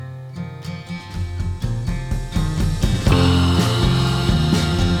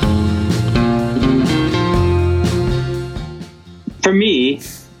me,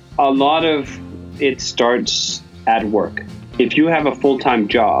 a lot of it starts at work. If you have a full-time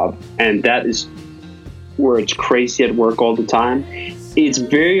job and that is where it's crazy at work all the time, it's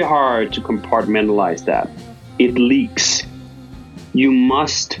very hard to compartmentalize that. It leaks. You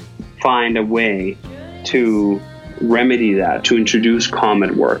must find a way to remedy that, to introduce calm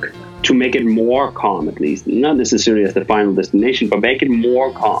at work, to make it more calm at least, not necessarily as the final destination, but make it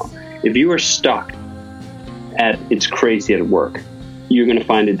more calm. If you are stuck at it's crazy at work, you're going to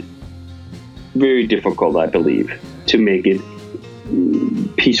find it very difficult, I believe, to make it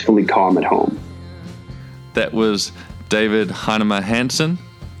peacefully calm at home. That was David Heinemeier Hansson,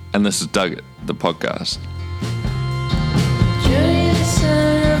 and this is Dug It, the podcast.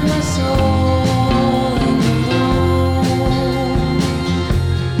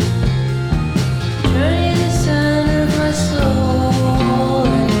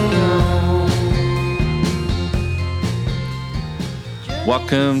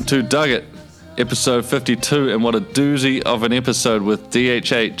 Welcome to Dug It, episode 52, and what a doozy of an episode with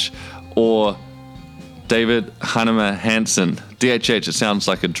DHH, or David Heinemeier Hansson. DHH, it sounds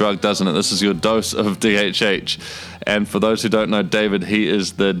like a drug, doesn't it? This is your dose of DHH. And for those who don't know David, he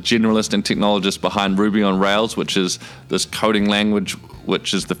is the generalist and technologist behind Ruby on Rails, which is this coding language,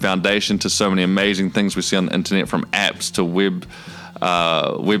 which is the foundation to so many amazing things we see on the internet, from apps to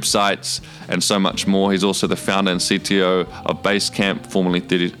websites and so much more. He's also the founder and CTO of Basecamp, formerly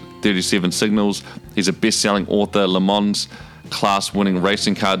 37 Signals. He's a best-selling author, Le Mans class-winning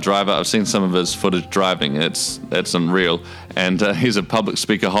racing car driver. I've seen some of his footage driving. It's unreal. And he's a public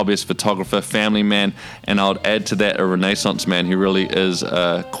speaker, hobbyist, photographer, family man, and I would add to that a Renaissance man. He really is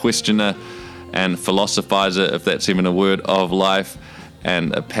a questioner and philosophizer, if that's even a word, of life,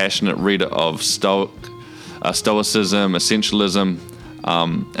 and a passionate reader of Stoicism, essentialism,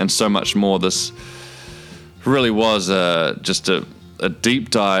 and so much more. This really was just a deep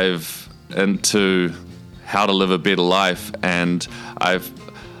dive into how to live a better life. And I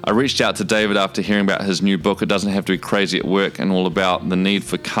reached out to David after hearing about his new book, It Doesn't Have to Be Crazy at Work, and all about the need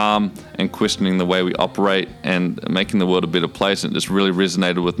for calm and questioning the way we operate and making the world a better place. And it just really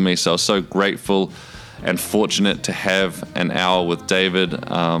resonated with me. So I was so grateful and fortunate to have an hour with David,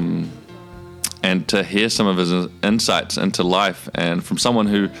 and to hear some of his insights into life, and from someone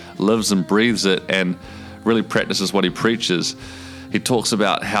who lives and breathes it and really practices what he preaches. He talks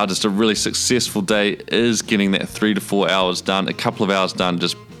about how just a really successful day is getting that 3 to 4 hours done, a couple of hours done,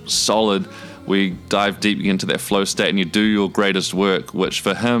 just solid. We dive deep into that flow state and you do your greatest work, which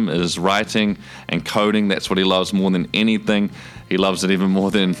for him is writing and coding. That's what he loves more than anything. He loves it even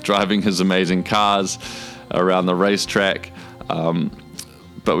more than driving his amazing cars around the racetrack.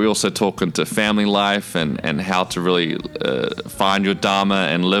 But we also talk into family life and how to really find your dharma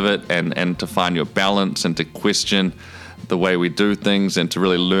and live it, and to find your balance and to question the way we do things, and to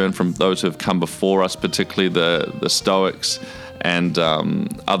really learn from those who have come before us, particularly the Stoics and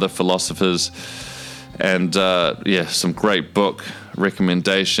other philosophers. And some great book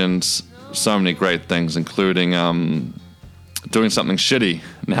recommendations, so many great things, including doing something shitty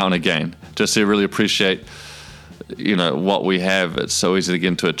now and again, just to really appreciate what we have. It's so easy to get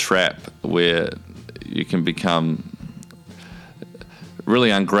into a trap where you can become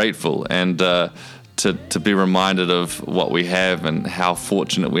really ungrateful, and to be reminded of what we have and how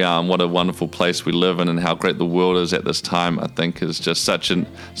fortunate we are and what a wonderful place we live in and how great the world is at this time, I think is just such an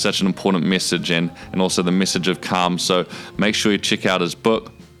important message, and also the message of calm. So make sure you check out his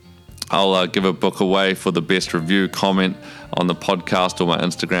book. I'll give a book away for the best review comment on the podcast or my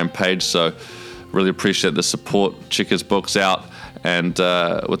Instagram page. So really appreciate the support. Check his books out. And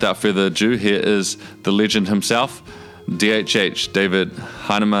without further ado, here is the legend himself, DHH, David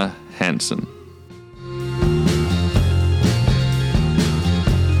Heinemeier Hansson.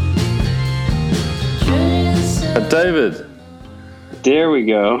 David. There we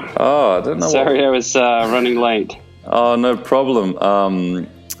go. Oh, I don't know. Sorry, I was running late. Oh, no problem.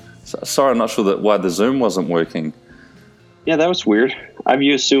 Sorry, I'm not sure why the Zoom wasn't working. Yeah, that was weird. I've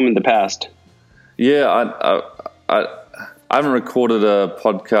used Zoom in the past. Yeah, I haven't recorded a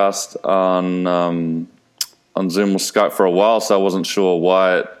podcast on Zoom or Skype for a while, so I wasn't sure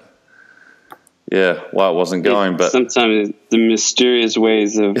why it wasn't going. But sometimes the mysterious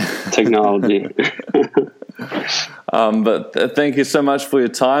ways of technology. But thank you so much for your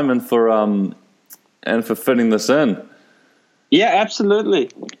time and for fitting this in. Yeah, absolutely.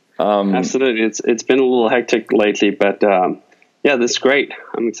 Absolutely. It's been a little hectic lately, but this is great.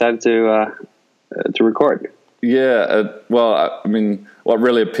 I'm excited to record. Yeah, well, I mean, what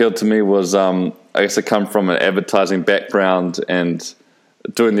really appealed to me was, I guess I come from an advertising background and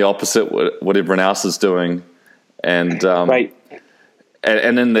doing the opposite what everyone else is doing, and right.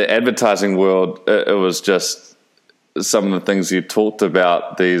 and in the advertising world, it was just some of the things you talked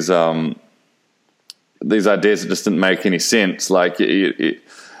about, these ideas that just didn't make any sense. Like, you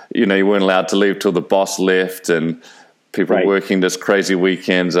weren't allowed to leave till the boss left, and people working just crazy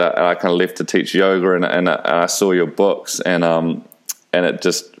weekends. I kind of left to teach yoga, and I saw your books, and it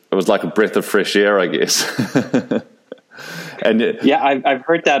was like a breath of fresh air, I guess. And I've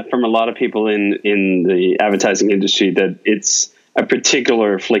heard that from a lot of people in the advertising industry, that it's a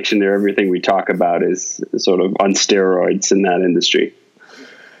particular affliction there. Everything we talk about is sort of on steroids in that industry.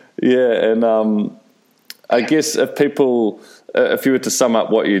 Yeah, and I guess if you were to sum up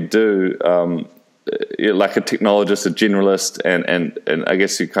what you do, you're like a technologist, a generalist, and I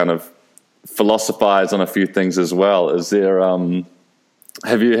guess you kind of philosophize on a few things as well. Is there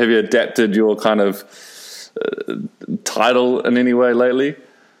have you adapted your kind of title in any way lately?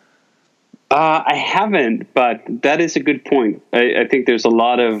 I haven't, but that is a good point. I think there's a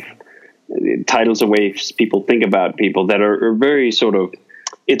lot of titles or ways people think about people that are very sort of,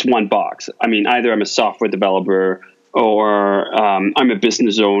 it's one box. I mean, either I'm a software developer, or I'm a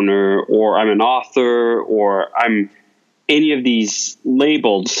business owner, or I'm an author, or I'm any of these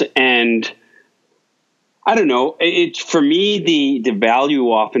labels. And I don't know, for me, the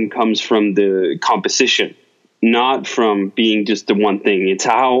value often comes from the composition, not from being just the one thing. It's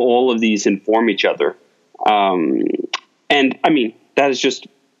how all of these inform each other. And I mean, that is just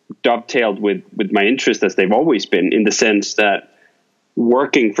dovetailed with my interest, as they've always been, in the sense that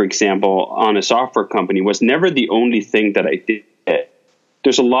working, for example, on a software company was never the only thing that I did.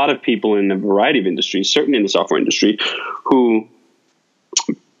 There's a lot of people in a variety of industries, certainly in the software industry, who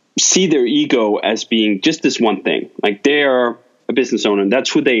see their ego as being just this one thing. Like, they are a business owner, and that's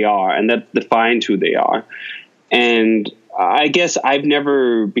who they are, and that defines who they are. And I guess I've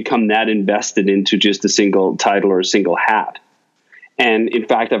never become that invested into just a single title or a single hat. And in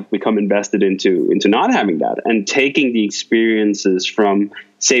fact, I've become invested into not having that, and taking the experiences from,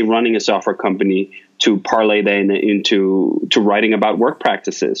 say, running a software company to parlay them into writing about work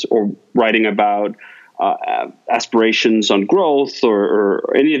practices, or writing about aspirations on growth,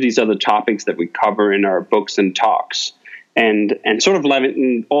 or any of these other topics that we cover in our books and talks. And sort of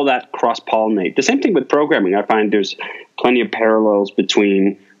letting all that cross-pollinate. The same thing with programming. I find there's plenty of parallels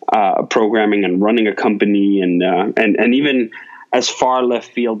between programming and running a company, and even as far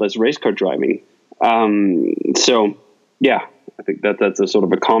left field as race car driving. So, yeah, I think that's a sort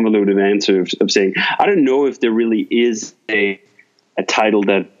of a convoluted answer of saying, I don't know if there really is a title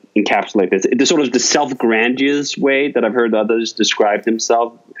that encapsulates this. The sort of the self-grandiose way that I've heard others describe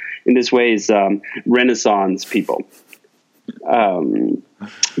themselves in this way is Renaissance people.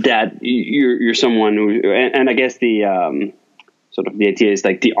 That you're someone who, and I guess the sort of the idea is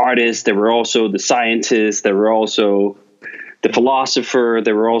like the artist. There were also the scientists. There were also the philosopher.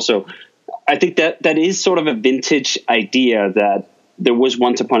 There were also, I think that is sort of a vintage idea, that there was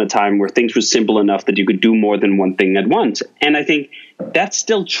once upon a time where things were simple enough that you could do more than one thing at once. And I think that's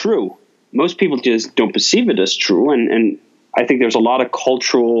still true. Most people just don't perceive it as true. And I think there's a lot of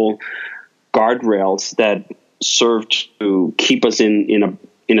cultural guardrails that serve to keep us in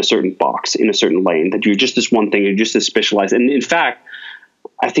a certain box, in a certain lane, that you're just this one thing, you're just this specialized. And in fact,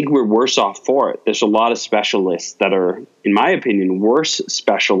 I think we're worse off for it. There's a lot of specialists that are, in my opinion, worse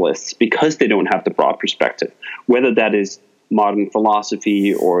specialists because they don't have the broad perspective, whether that is modern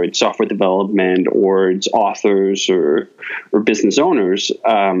philosophy, or it's software development, or it's authors or business owners.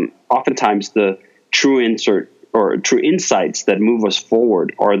 Oftentimes the true insights that move us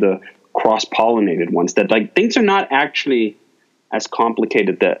forward are the cross-pollinated ones, that like things are not actually as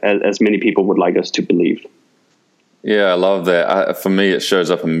complicated as many people would like us to believe. Yeah, I love that. For me, it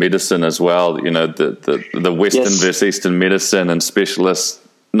shows up in medicine as well. You know, the Western versus Eastern medicine, and specialists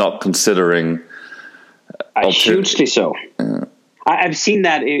not considering. Hugely so. Yeah. I've seen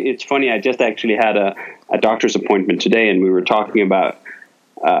that. It's funny. I just actually had a doctor's appointment today, and we were talking about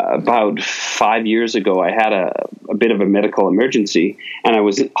 5 years ago, I had a bit of a medical emergency, and I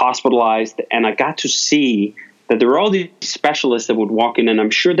was hospitalized, and I got to see that there were all these specialists that would walk in, and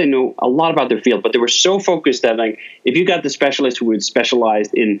I'm sure they know a lot about their field, but they were so focused that, like, if you got the specialist who was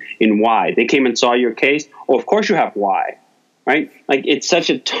specialized in Y, they came and saw your case, oh, of course you have Y, right? Like, it's such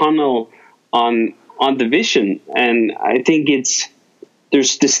a tunnel on the vision, and I think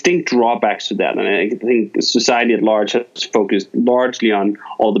there's distinct drawbacks to that. And I think society at large has focused largely on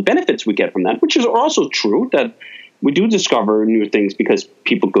all the benefits we get from that, which is also true, that we do discover new things because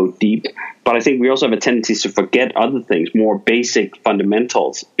people go deep. But I think we also have a tendency to forget other things, more basic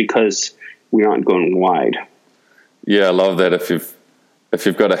fundamentals, because we aren't going wide. Yeah, I love that. If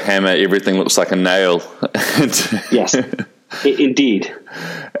you've got a hammer, everything looks like a nail. Yes. Indeed.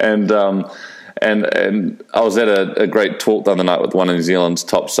 And I was at a great talk the other night with one of New Zealand's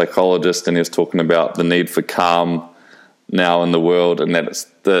top psychologists, and he was talking about the need for calm now in the world, and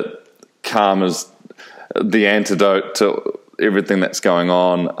that calm is the antidote to everything that's going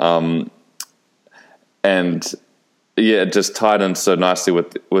on. And yeah, it just tied in so nicely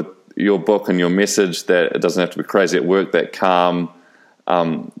with your book and your message that it doesn't have to be crazy at work, that calm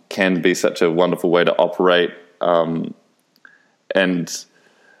can be such a wonderful way to operate. And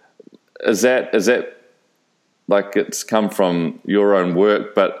is that like it's come from your own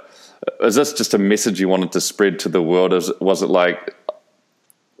work, but is this just a message you wanted to spread to the world? Was it like,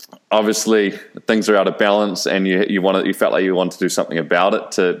 obviously things are out of balance and you felt like you wanted to do something about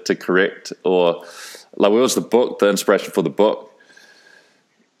it to correct, or like where was the inspiration for the book?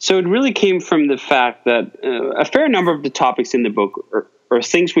 So it really came from the fact that a fair number of the topics in the book are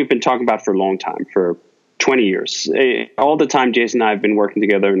things we've been talking about for a long time, for 20 years. All the time Jason and I have been working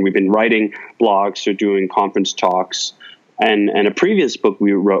together, and we've been writing blogs or doing conference talks. And a previous book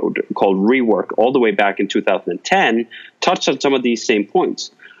we wrote called Rework, all the way back in 2010, touched on some of these same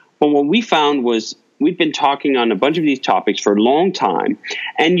points. But what we found was we've been talking on a bunch of these topics for a long time,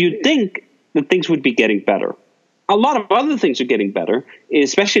 and you'd think that things would be getting better. A lot of other things are getting better,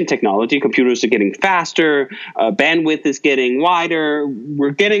 especially in technology. Computers are getting faster, bandwidth is getting wider.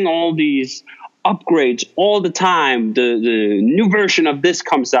 We're getting all these upgrades all the time. The new version of this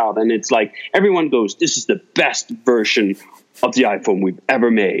comes out, and it's like everyone goes, this is the best version of the iPhone we've ever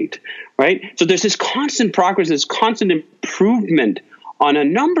made, right? So there's this constant progress, this constant improvement on a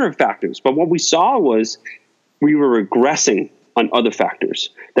number of factors. But what we saw was we were regressing on other factors,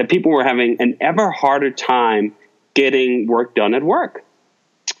 that people were having an ever harder time getting work done at work.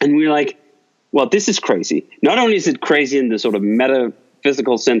 And we were like, well, this is crazy. Not only is it crazy in the sort of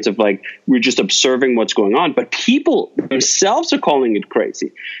metaphysical sense of like we're just observing what's going on, but people themselves are calling it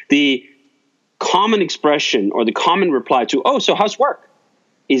crazy. The common expression or the common reply to, oh, so how's work?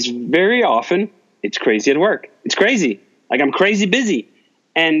 Is very often, it's crazy at work. It's crazy. Like I'm crazy busy.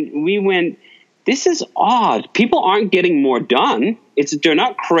 And we went, this is odd. People aren't getting more done. They're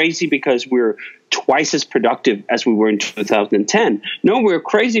not crazy because we're twice as productive as we were in 2010. No, we're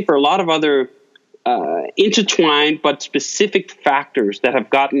crazy for a lot of other intertwined but specific factors that have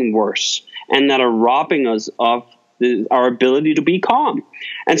gotten worse and that are robbing us of our ability to be calm.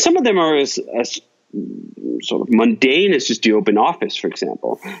 And some of them are as sort of mundane as just the open office, for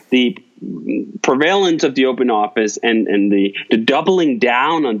example. The prevalence of the open office and the doubling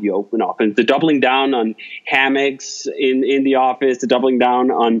down on the open office, the doubling down on hammocks in the office, the doubling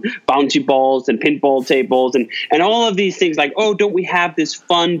down on bouncy balls and pinball tables and all of these things like, oh, don't we have this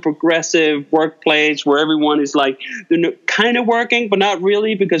fun, progressive workplace where everyone is like kind of working, but not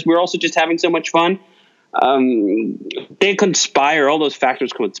really because we're also just having so much fun. They conspire, all those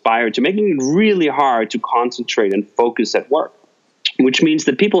factors conspire to making it really hard to concentrate and focus at work, which means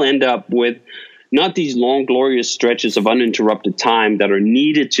that people end up with not these long, glorious stretches of uninterrupted time that are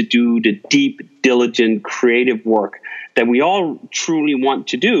needed to do the deep, diligent, creative work that we all truly want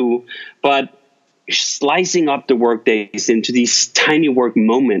to do, but slicing up the work days into these tiny work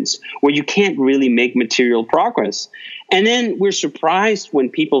moments where you can't really make material progress. And then we're surprised when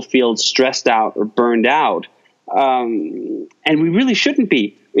people feel stressed out or burned out. And we really shouldn't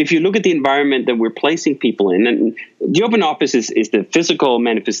be. If you look at the environment that we're placing people in, and the open office is the physical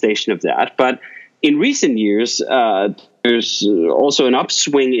manifestation of that. But in recent years, there's also an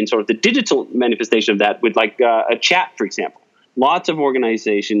upswing in sort of the digital manifestation of that with like a chat, for example. Lots of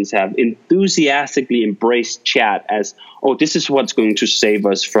organizations have enthusiastically embraced chat as, oh, this is what's going to save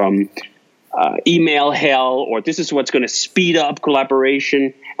us from email hell, or this is what's going to speed up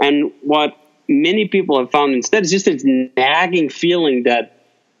collaboration. And what many people have found instead is just this nagging feeling that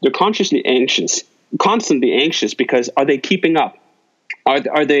they're constantly anxious because are they keeping up?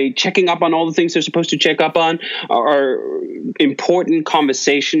 Are they checking up on all the things they're supposed to check up on? Are important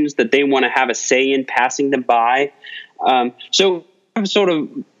conversations that they want to have a say in passing them by? So sort of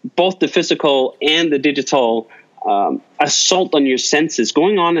both the physical and the digital assault on your senses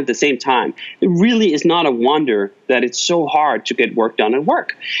going on at the same time. It really is not a wonder that it's so hard to get work done at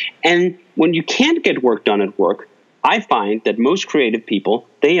work. And when you can't get work done at work, I find that most creative people,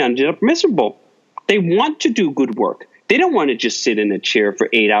 they end up miserable. They want to do good work. They don't want to just sit in a chair for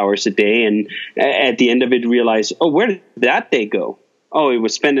 8 hours a day and at the end of it realize, oh, where did that day go? Oh, it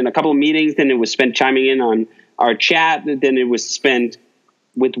was spent in a couple of meetings, then it was spent chiming in on our chat, then it was spent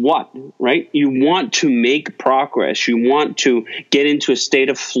with what, right? You want to make progress. You want to get into a state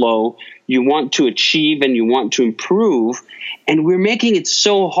of flow. You want to achieve and you want to improve. And we're making it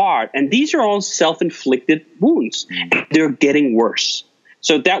so hard. And these are all self-inflicted wounds. And they're getting worse.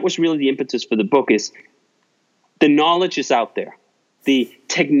 So that was really the impetus for the book, is the knowledge is out there. The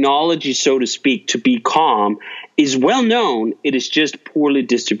technology, so to speak, to be calm is well known. It is just poorly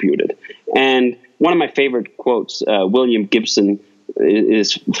distributed. And one of my favorite quotes, William Gibson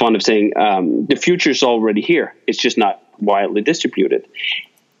is fond of saying, the future is already here. It's just not widely distributed.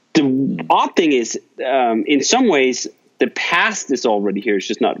 The odd thing is, in some ways, the past is already here. It's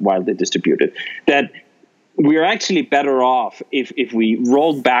just not widely distributed. That we're actually better off if we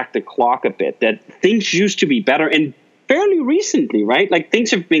rolled back the clock a bit, that things used to be better, and fairly recently, right? Like,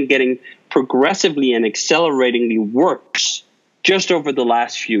 things have been getting progressively and acceleratingly worse just over the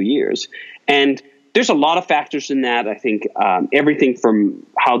last few years. And there's a lot of factors in that. I think everything from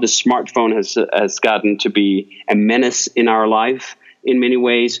how the smartphone has gotten to be a menace in our life in many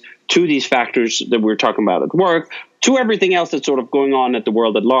ways, to these factors that we're talking about at work, to everything else that's sort of going on at the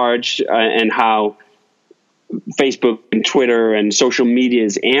world at large, and how Facebook and Twitter and social media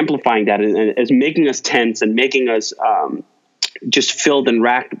is amplifying that and is making us tense and making us just filled and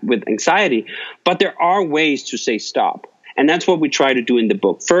racked with anxiety. But there are ways to say stop. And that's what we try to do in the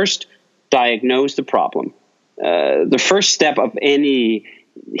book. First, diagnose the problem. The first step of any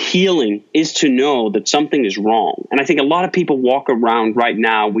healing is to know that something is wrong. And I think a lot of people walk around right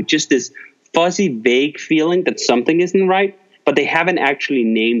now with just this fuzzy, vague feeling that something isn't right, but they haven't actually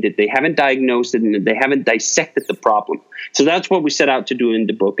named it. They haven't diagnosed it, and they haven't dissected the problem. So that's what we set out to do in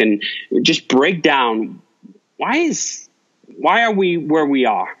the book, and just break down why are we where we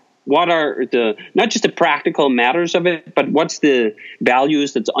are? What are not just the practical matters of it, but what's the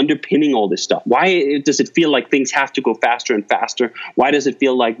values that's underpinning all this stuff? Why does it feel like things have to go faster and faster? Why does it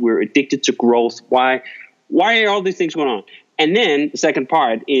feel like we're addicted to growth? Why are all these things going on? And then the second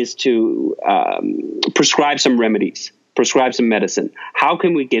part is to prescribe some remedies, prescribe some medicine. How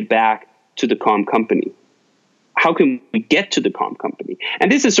can we get back to the calm company? How can we get to the calm company?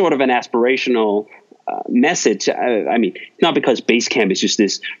 And this is sort of an aspirational message. I mean, not because Basecamp is just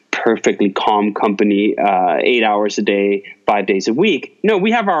this perfectly calm company, 8 hours a day, 5 days a week. No,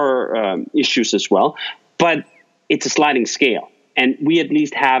 we have our issues as well, but it's a sliding scale. And we at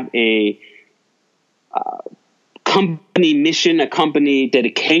least have a company mission, a company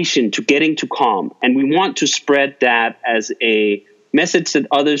dedication to getting to calm. And we want to spread that as a message that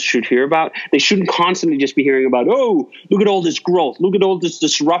others should hear about. They shouldn't constantly just be hearing about, oh, look at all this growth, look at all this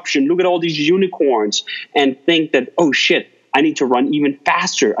disruption, look at all these unicorns, and think that, oh shit, I need to run even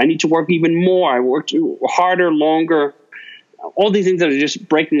faster. I need to work even more. I work harder, longer. All these things that are just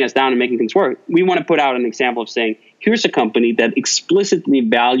breaking us down and making things work. We want to put out an example of saying, here's a company that explicitly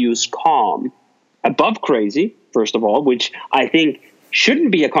values calm above crazy, first of all, which I think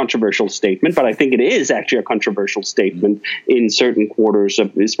shouldn't be a controversial statement, but I think it is actually a controversial statement in certain quarters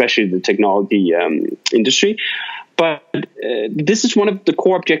of especially the technology industry. But this is one of the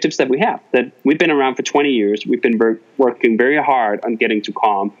core objectives that we have, that we've been around for 20 years. We've been working very hard on getting to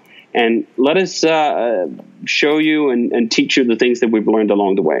calm. And let us show you and teach you the things that we've learned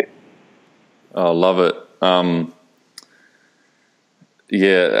along the way. I love it.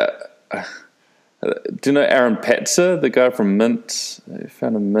 Do you know Aaron Patzer, the guy from Mint? He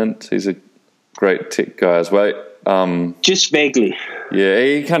founded Mint. He's a great tech guy as well. Just vaguely. Yeah,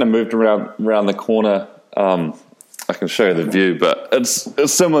 he kind of moved around the corner. I can show you the view, but it's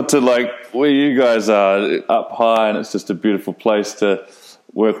similar to like where you guys are, up high, and it's just a beautiful place to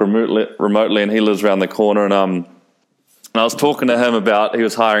work remotely. And he lives around the corner. And I was talking to him about, he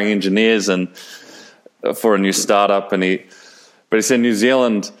was hiring engineers and for a new startup, but he said New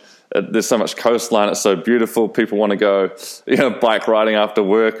Zealand, there's so much coastline, it's so beautiful. People want to go, bike riding after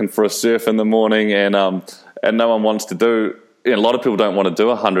work and for a surf in the morning, and no one wants to do. A lot of people don't want to do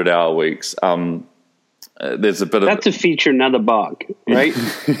 100-hour weeks. There's a bit that's a feature, not a bug, right?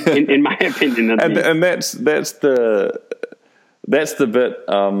 in my opinion, and that's the bit.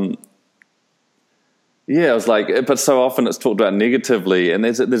 I was like, but so often it's talked about negatively, and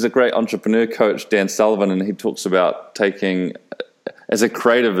there's a great entrepreneur coach, Dan Sullivan, and he talks about taking, as a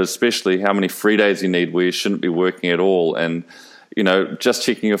creative especially, how many free days you need where you shouldn't be working at all. And, just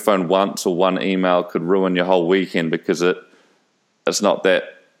checking your phone once or one email could ruin your whole weekend, because it's not that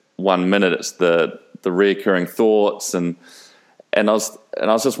 1 minute, it's the recurring thoughts. And I was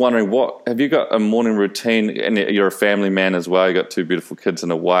just wondering, what have you got a morning routine? And you're a family man as well. You got 2 beautiful kids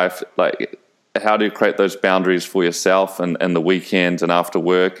and a wife. Like, how do you create those boundaries for yourself and the weekends and after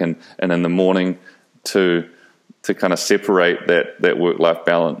work and in the morning to to kind of separate that work-life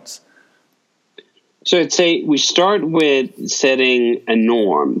balance? So I'd say we start with setting a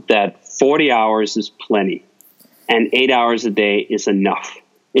norm that 40 hours is plenty and 8 hours a day is enough.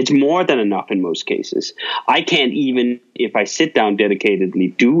 It's more than enough in most cases. I can't even, if I sit down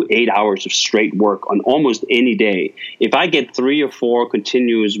dedicatedly, do 8 hours of straight work on almost any day. If I get 3 or 4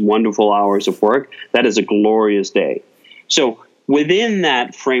 continuous wonderful hours of work, that is a glorious day. So within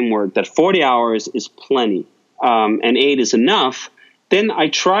that framework, that 40 hours is plenty and 8 is enough, then I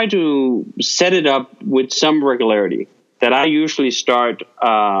try to set it up with some regularity. That I usually start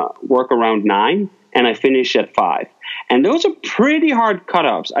work around 9 and I finish at 5. And those are pretty hard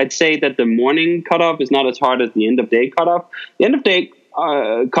cutoffs. I'd say that the morning cutoff is not as hard as the end of day cutoff. The end of day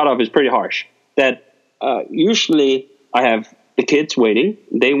cutoff is pretty harsh. That usually I have the kids waiting.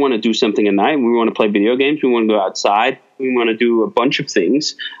 They want to do something at night. We want to play video games. We want to go outside. We want to do a bunch of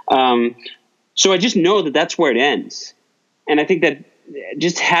things. So I just know that that's where it ends. And I think that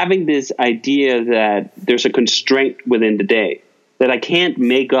just having this idea that there's a constraint within the day, that I can't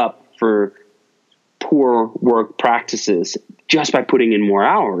make up for poor work practices just by putting in more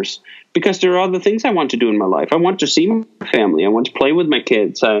hours, because there are other things I want to do in my life. I want to see my family. I want to play with my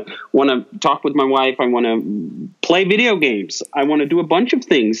kids. I want to talk with my wife. I want to play video games. I want to do a bunch of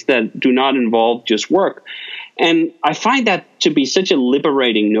things that do not involve just work. And I find that to be such a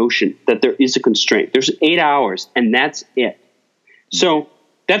liberating notion that there is a constraint. There's 8 hours and that's it. So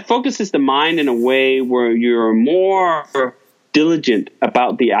that focuses the mind in a way where you're more diligent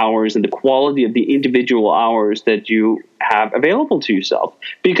about the hours and the quality of the individual hours that you have available to yourself,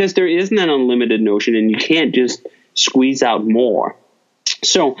 because there isn't an unlimited notion and you can't just squeeze out more.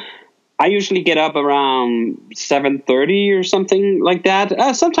 So I usually get up around 7:30 or something like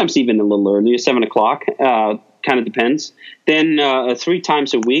that. Sometimes even a little earlier, 7 o'clock, kind of depends. Then 3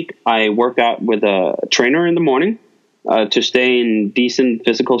 times a week, I work out with a trainer in the morning. To stay in decent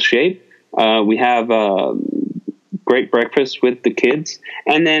physical shape. We have great breakfast with the kids.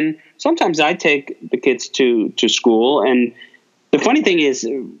 And then sometimes I take the kids to school. And the funny thing is,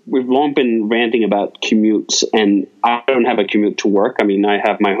 we've long been ranting about commutes. And I don't have a commute to work. I mean, I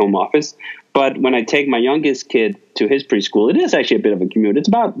have my home office. But when I take my youngest kid to his preschool, it is actually a bit of a commute. It's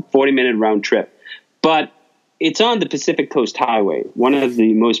about a 40-minute round trip. But it's on the Pacific Coast Highway, one of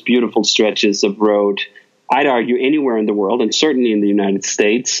the most beautiful stretches of road, I'd argue, anywhere in the world, and certainly in the United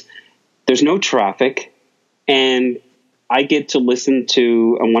States. There's no traffic, and I get to listen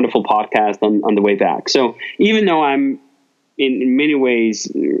to a wonderful podcast on the way back. So even though I'm in many ways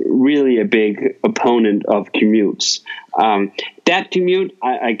really a big opponent of commutes, that commute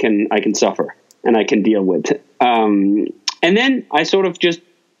I can suffer and I can deal with. And then I sort of just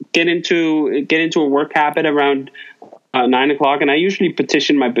get into a work habit around 9 o'clock, and I usually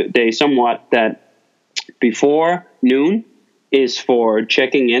petition my day somewhat that before noon is for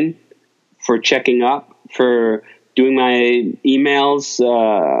checking in, for checking up, for doing my emails,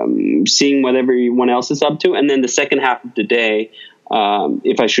 seeing what everyone else is up to. And then the second half of the day,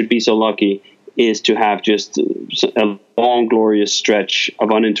 if I should be so lucky, is to have just a long, glorious stretch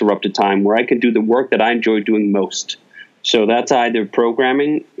of uninterrupted time where I can do the work that I enjoy doing most. So that's either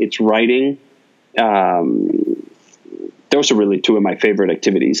programming, it's writing. Those are really 2 of my favorite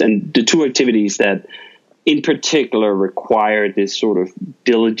activities. And the 2 activities that in particular require this sort of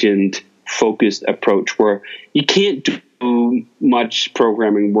diligent, focused approach where you can't do much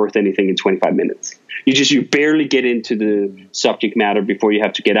programming worth anything in 25 minutes. You barely get into the subject matter before you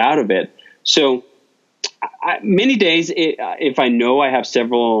have to get out of it. So many days, if I know I have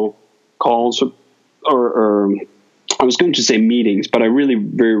several calls or I was going to say meetings, but I really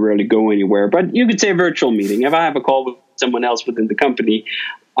very rarely go anywhere. But you could say a virtual meeting. If I have a call with someone else within the company,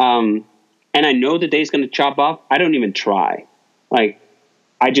 and I know the day's going to chop off, I don't even try. Like,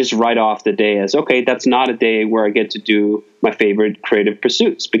 I just write off the day as, okay, that's not a day where I get to do my favorite creative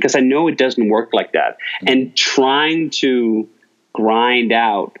pursuits, because I know it doesn't work like that. And trying to grind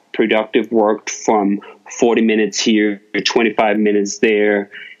out productive work from 40 minutes here, 25 minutes there,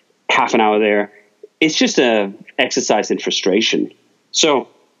 half an hour there, it's just a exercise in frustration. So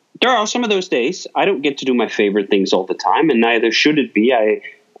there are some of those days I don't get to do my favorite things all the time, and neither should it be. I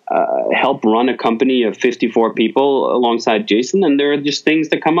help run a company of 54 people alongside Jason, and there are just things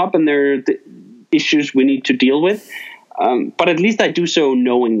that come up and there are issues we need to deal with. But at least I do so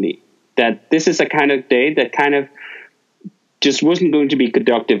knowingly that this is a kind of day that kind of just wasn't going to be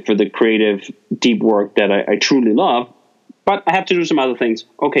conductive for the creative, deep work that I truly love, but I have to do some other things.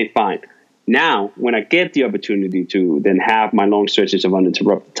 Okay, fine. Now, when I get the opportunity to then have my long stretches of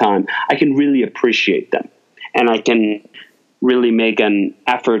uninterrupted time, I can really appreciate them. And I can really make an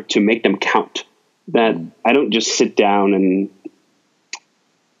effort to make them count. that I don't just sit down and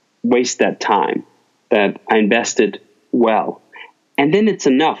waste that time, that I invested well. And then it's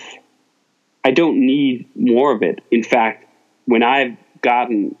enough. I don't need more of it. In fact, when I've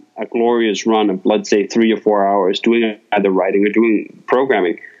gotten a glorious run of, let's say, 3 or 4 hours doing either writing or doing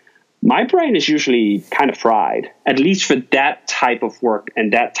programming, my brain is usually kind of fried. At least for that type of work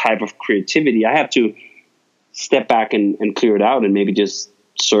and that type of creativity, I have to step back and clear it out and maybe just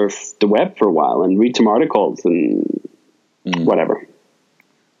surf the web for a while and read some articles and whatever.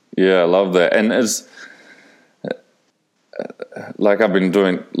 Yeah, I love that. And as like I've been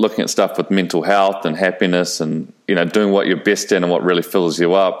looking at stuff with mental health and happiness and, you know, doing what you're best in and what really fills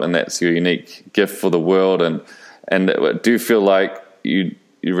you up, and that's your unique gift for the world. And do you feel like you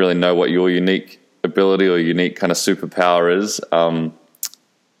really know what your unique ability or unique kind of superpower is?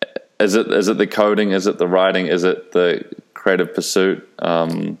 Is it the coding? Is it the writing? Is it the creative pursuit?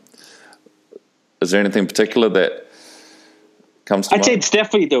 Is there anything particular that comes to mind? I'd say it's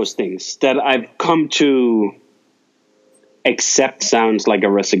definitely those things that I've come to accept. Sounds like a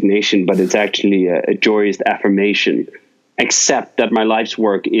resignation, but it's actually a joyous affirmation. Accept that my life's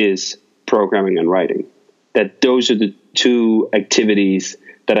work is programming and writing. That those are the two activities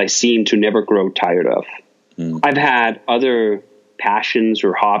that I seem to never grow tired of. I've had other passions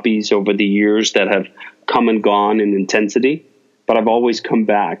or hobbies over the years that have come and gone in intensity, but I've always come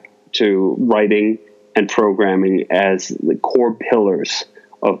back to writing and programming as the core pillars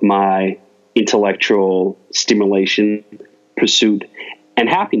of my intellectual stimulation, pursuit, and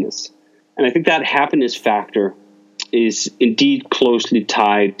happiness. And I think that happiness factor is indeed closely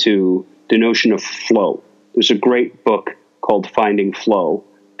tied to the notion of flow. There's a great book called Finding Flow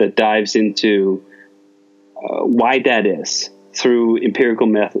that dives into why that is through empirical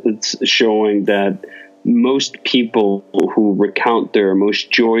methods, showing that most people who recount their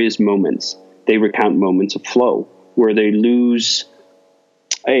most joyous moments, they recount moments of flow where they lose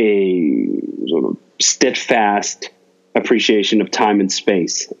a sort of steadfast appreciation of time and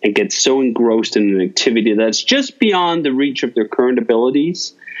space and get so engrossed in an activity that's just beyond the reach of their current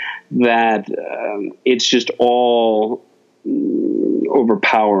abilities that it's just all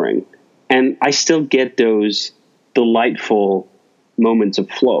overpowering. And I still get those delightful moments of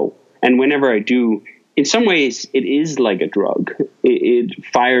flow. And whenever I do, in some ways, it is like a drug. It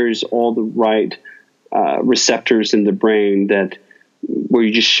fires all the right receptors in the brain where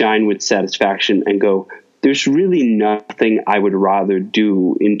you just shine with satisfaction and go, there's really nothing I would rather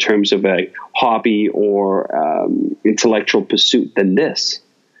do in terms of a hobby or intellectual pursuit than this.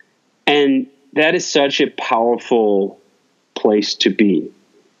 And that is such a powerful place to be,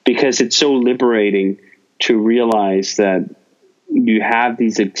 because it's so liberating to realize that you have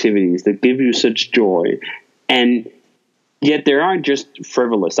these activities that give you such joy, and yet they aren't just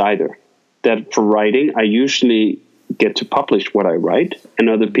frivolous either. That for writing, I usually get to publish what I write, and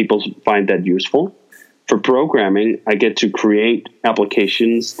other people find that useful. For programming, I get to create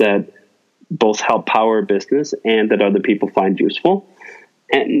applications that both help power a business and that other people find useful.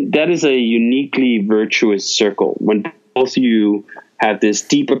 And that is a uniquely virtuous circle when both of you have this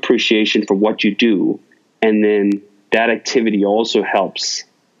deep appreciation for what you do, and then that activity also helps.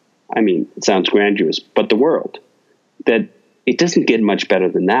 I mean, it sounds grandiose, but the world, that it doesn't get much better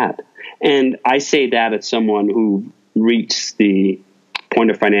than that. And I say that as someone who reached the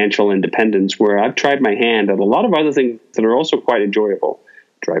point of financial independence where I've tried my hand at a lot of other things that are also quite enjoyable.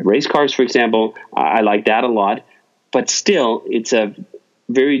 Drive race cars, for example. I like that a lot, but still it's a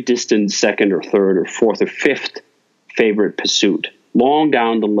very distant second or third or fourth or fifth favorite pursuit, long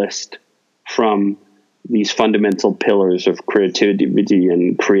down the list from these fundamental pillars of creativity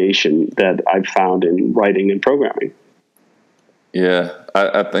and creation that I've found in writing and programming. Yeah,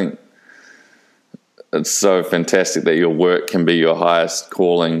 I think it's so fantastic that your work can be your highest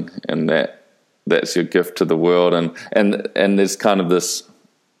calling, and that's your gift to the world. And there's kind of this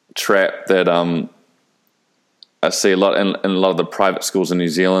trap that I see a lot in a lot of the private schools in New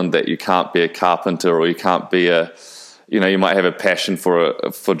Zealand, that you can't be a carpenter, or you can't be you might have a passion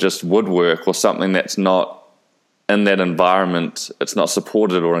for just woodwork or something that's not in that environment. It's not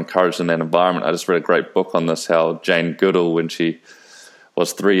supported or encouraged in that environment. I just read a great book on this, how Jane Goodall, when she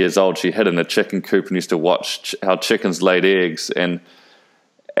was 3 years old, she hid in a chicken coop and used to watch how chickens laid eggs, and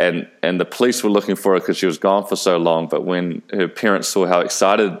the police were looking for her because she was gone for so long. But when her parents saw how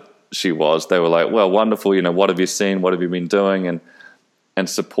excited she was, they were like, well, wonderful, what have you seen? What have you been doing? And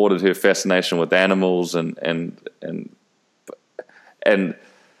supported her fascination with animals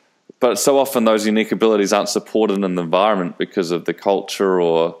but so often those unique abilities aren't supported in the environment because of the culture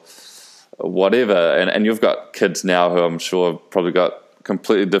or whatever. And you've got kids now who I'm sure have probably got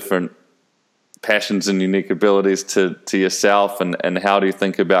completely different passions and unique abilities to yourself, and how do you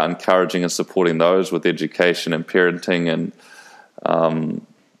think about encouraging and supporting those with education and parenting and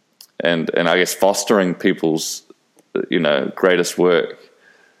I guess fostering people's greatest work?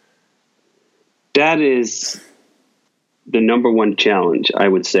 That is the number one challenge, I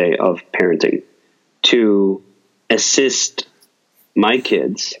would say, of parenting, to assist my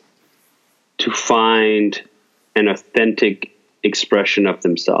kids to find an authentic expression of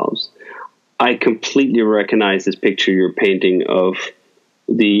themselves. I completely recognize this picture you're painting of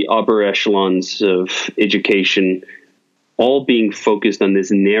the upper echelons of education all being focused on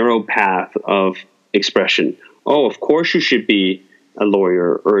this narrow path of expression. Oh, of course you should be a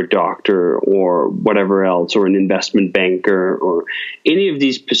lawyer or a doctor or whatever else, or an investment banker, or any of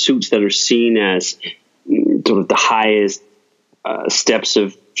these pursuits that are seen as sort of the highest steps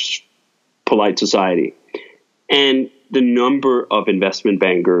of polite society. And the number of investment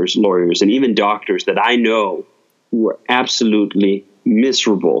bankers, lawyers, and even doctors that I know who are absolutely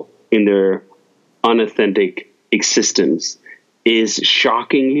miserable in their unauthentic existence is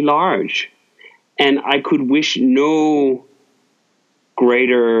shockingly large. And I could wish no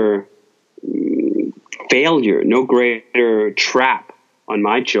greater failure, no greater trap on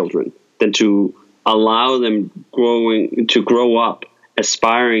my children than to allow them to grow up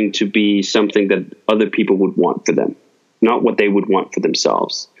aspiring to be something that other people would want for them, not what they would want for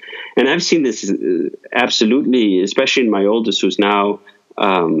themselves. And I've seen this absolutely, especially in my oldest, who's now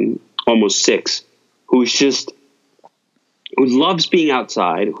almost 6, who loves being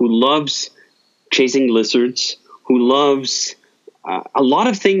outside, who loves chasing lizards, who loves a lot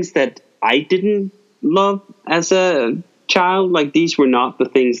of things that I didn't love as a child. Like, these were not the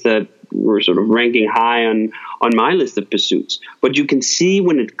things that were sort of ranking high on my list of pursuits. But you can see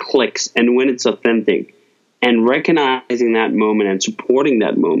when it clicks and when it's authentic, and recognizing that moment and supporting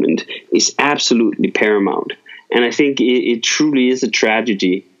that moment is absolutely paramount. And I think it truly is a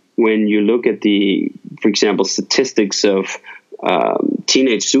tragedy when you look at for example, statistics of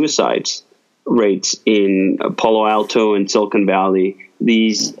teenage suicides rates in Palo Alto and Silicon Valley,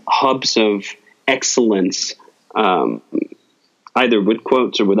 these hubs of excellence, either with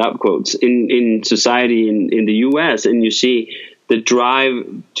quotes or without quotes, in society in the US. And you see the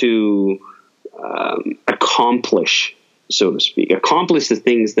drive to accomplish, so to speak, accomplish the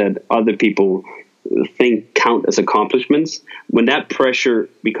things that other people think count as accomplishments. When that pressure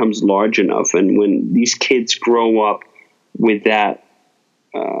becomes large enough, and when these kids grow up with that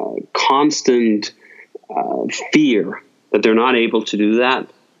constant fear that they're not able to do that,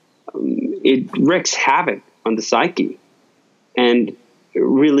 it wreaks havoc on the psyche. And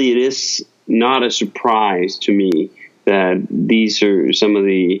really, it is not a surprise to me that these are some of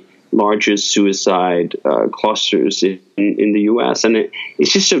the largest suicide clusters in the US. And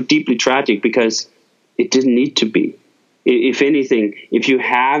it's just so deeply tragic because it didn't need to be. If anything, if you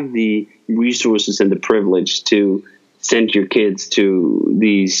have the resources and the privilege to send your kids to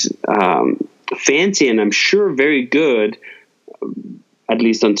these fancy and I'm sure very good, at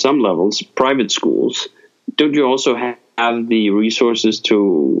least on some levels, private schools, don't you also have the resources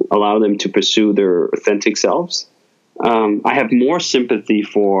to allow them to pursue their authentic selves? I have more sympathy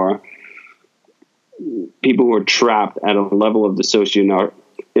for people who are trapped at a level of the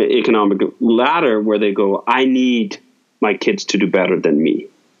socioeconomic ladder where they go, I need my kids to do better than me.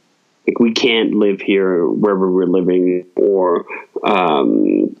 Like, we can't live here wherever we're living, or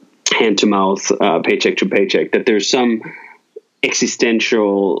hand to mouth, paycheck to paycheck, that there's some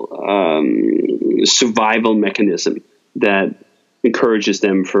existential survival mechanism that encourages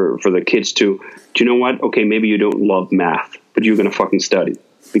them for the kids to, do you know what? Okay, maybe you don't love math, but you're going to fucking study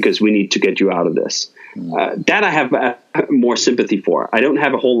because we need to get you out of this. That I have more sympathy for. I don't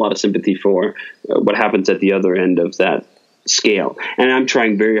have a whole lot of sympathy for what happens at the other end of that scale. And I'm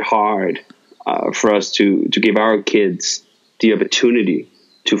trying very hard for us to give our kids the opportunity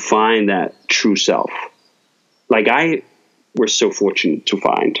to find that true self. Like I was so fortunate to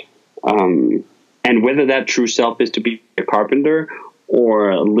find. And whether that true self is to be a carpenter or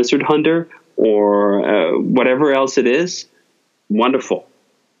a lizard hunter or whatever else it is, wonderful.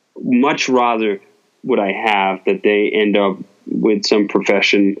 Much rather would I have that they end up with some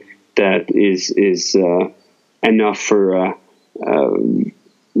profession that is enough for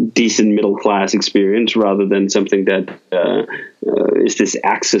decent middle class experience, rather than something that is this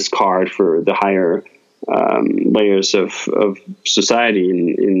access card for the higher layers of society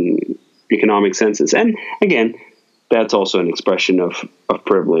in economic senses. And again, that's also an expression of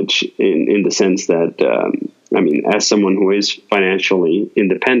privilege in the sense that, as someone who is financially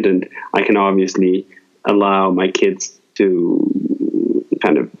independent, I can obviously allow my kids to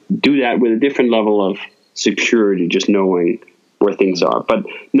kind of do that with a different level of security, just knowing where things are. But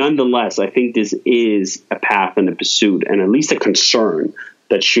nonetheless, I think this is a path and a pursuit, and at least a concern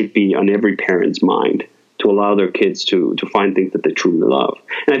that should be on every parent's mind, to allow their kids to find things that they truly love.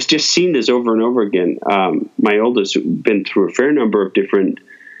 And I've just seen this over and over again. My oldest been through a fair number of different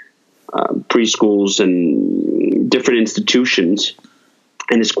preschools and different institutions,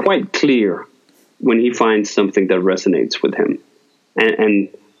 and it's quite clear when he finds something that resonates with him. And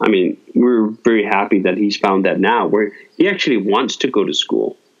I mean, we're very happy that he's found that now, where he actually wants to go to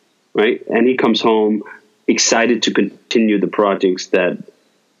school, right? And he comes home excited to continue the projects that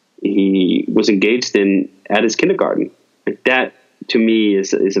he was engaged in at his kindergarten. Like that, to me,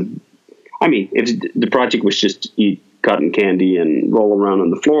 is I mean, if the project was just eat cotton candy and roll around on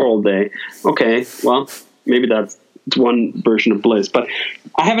the floor all day, okay, well, maybe that's one version of bliss. But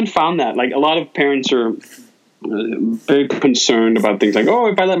I haven't found that. Like, a lot of parents are very concerned about things like,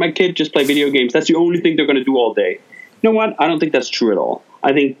 oh, if I let my kid just play video games, that's the only thing they're going to do all day. You know what? I don't think that's true at all.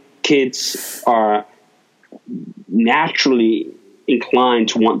 I think kids are naturally inclined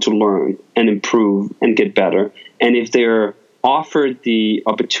to want to learn and improve and get better. And if they're offered the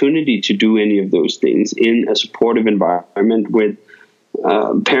opportunity to do any of those things in a supportive environment with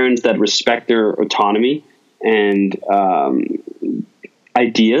parents that respect their autonomy and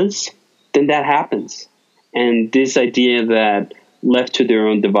ideas, then that happens. And this idea that left to their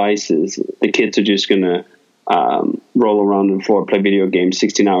own devices, the kids are just going to roll around on the floor, play video games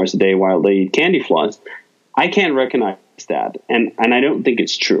 16 hours a day while they eat candy floss, I can't recognize that. And I don't think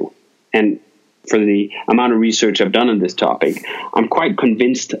it's true. And for the amount of research I've done on this topic, I'm quite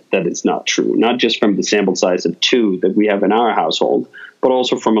convinced that it's not true, not just from the sample size of 2 that we have in our household, but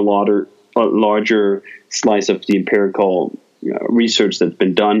also from a larger slice of the empirical research that's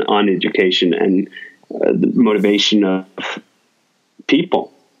been done on education and the motivation of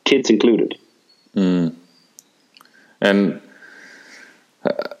people, kids included. Mm. And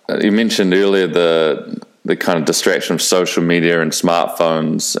you mentioned earlier the kind of distraction of social media and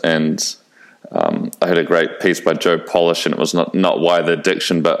smartphones, and I heard a great piece by Joe Polish, and it was not why the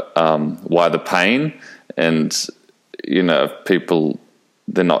addiction, but why the pain. And if people,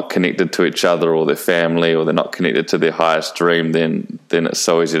 they're not connected to each other or their family, or they're not connected to their highest dream, then it's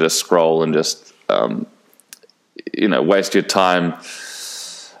so easy to scroll and just waste your time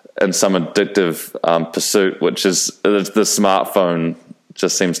in some addictive pursuit, which is the smartphone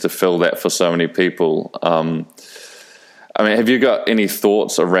just seems to fill that for so many people. I mean, have you got any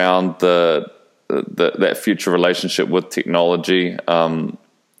thoughts around that future relationship with technology,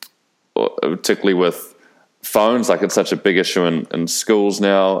 particularly with phones? Like, it's such a big issue in schools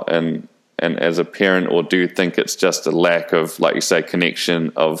now, and as a parent, or do you think it's just a lack of, like you say,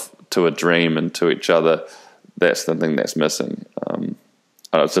 connection to a dream and to each other? That's the thing that's missing.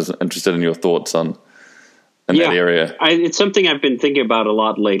 I was just interested in your thoughts on that area. It's something I've been thinking about a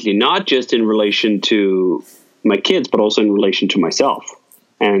lot lately, not just in relation to my kids, but also in relation to myself,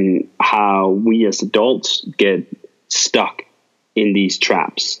 and how we as adults get stuck in these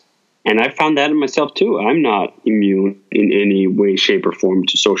traps. And I found that in myself too. I'm not immune in any way, shape, or form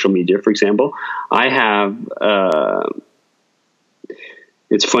to social media, for example. I have...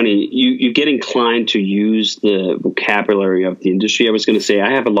 It's funny, you get inclined to use the vocabulary of the industry. I was going to say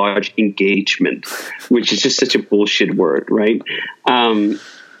I have a large engagement, which is just such a bullshit word, right?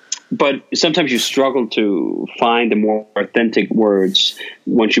 But sometimes you struggle to find the more authentic words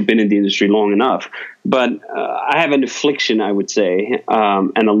once you've been in the industry long enough. But I have an affliction, I would say,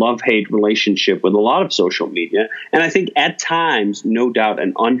 and a love-hate relationship with a lot of social media. And I think at times, no doubt,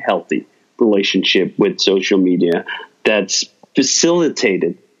 an unhealthy relationship with social media that's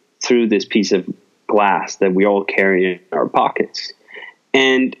facilitated through this piece of glass that we all carry in our pockets.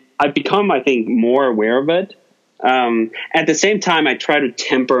 And I've become, I think, more aware of it. At the same time, I try to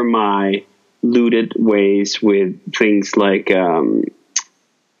temper my looted ways with things like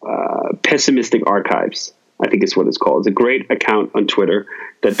pessimistic archives, I think is what it's called. It's a great account on Twitter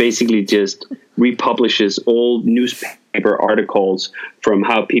that basically just republishes old newspaper articles from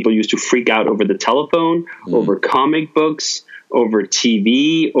how people used to freak out over the telephone, over comic books, over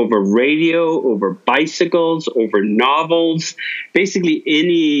TV, over radio, over bicycles, over novels. Basically,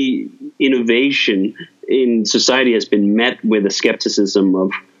 any innovation in society has been met with a skepticism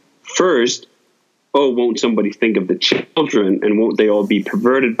of, first, oh, won't somebody think of the children, and won't they all be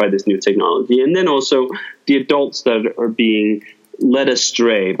perverted by this new technology? And then also the adults that are being led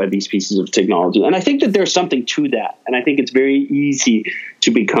astray by these pieces of technology. And I think that there's something to that. And I think it's very easy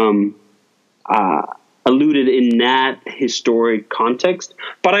to become alluded in that historic context.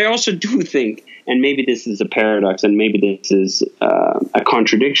 But I also do think, and maybe this is a paradox and maybe this is a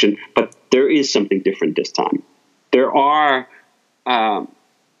contradiction, but there is something different this time. There are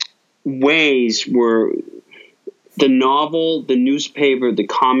ways where the novel, the newspaper, the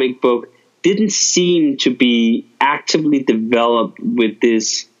comic book didn't seem to be actively developed with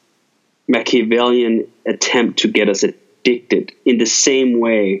this Machiavellian attempt to get us addicted in the same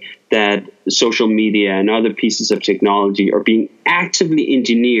way that social media and other pieces of technology are being actively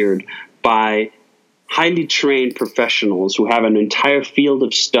engineered by highly trained professionals who have an entire field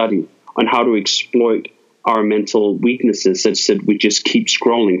of study on how to exploit our mental weaknesses, such that we just keep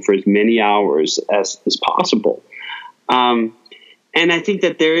scrolling for as many hours as possible. And I think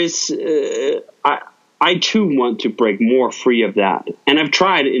that there is, I too want to break more free of that. And I've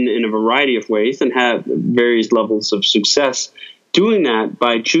tried in a variety of ways and had various levels of success doing that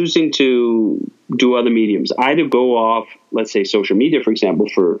by choosing to do other mediums. Either go off, let's say social media, for example,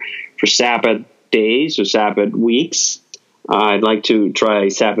 for Sabbath days or Sabbath weeks. I'd like to try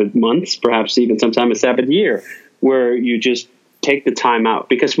Sabbath months, perhaps even sometime a Sabbath year, where you just take the time out.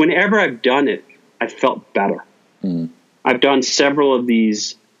 Because whenever I've done it, I felt better. I've done several of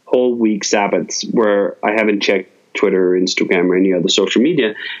these whole week Sabbaths where I haven't checked Twitter or Instagram or any other social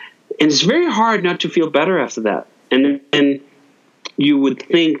media. And it's very hard not to feel better after that. And you would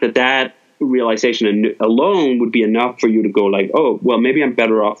think that realization alone would be enough for you to go like, oh, well, maybe I'm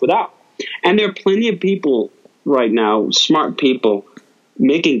better off without. And there are plenty of people right now, smart people,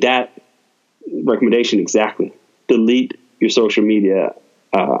 making that recommendation exactly. Delete your social media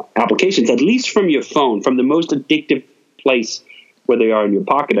applications, at least from your phone, from the most addictive place where they are in your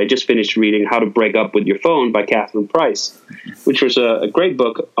pocket. I just finished reading How to Break Up with Your Phone by Catherine Price, which was a great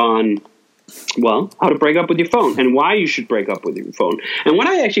book on, well, how to break up with your phone and why you should break up with your phone. And what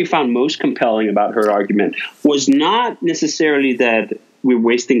I actually found most compelling about her argument was not necessarily that we're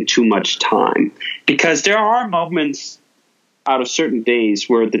wasting too much time, because there are moments out of certain days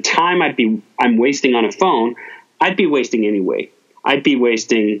where the time I'm wasting on a phone, I'd be wasting anyway. I'd be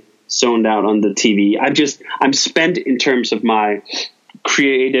wasting zoned out on the TV. I'm spent in terms of my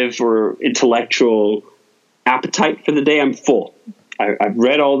creative or intellectual appetite for the day. I'm full. I've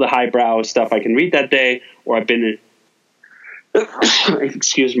read all the highbrow stuff I can read that day, or I've been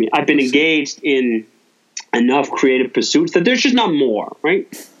engaged in enough creative pursuits that there's just not more, right?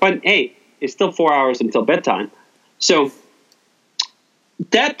 But hey, it's still 4 hours until bedtime. So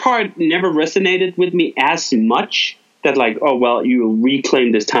that part never resonated with me as much, that like, oh, well, you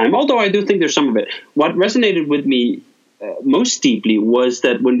reclaim this time. Although I do think there's some of it. What resonated with me most deeply was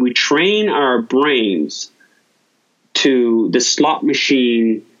that when we train our brains to the slot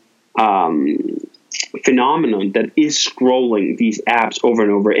machine phenomenon that is scrolling these apps over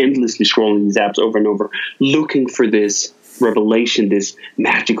and over, endlessly scrolling these apps over and over, looking for this revelation, this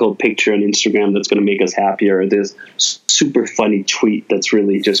magical picture on Instagram that's going to make us happier, this super funny tweet that's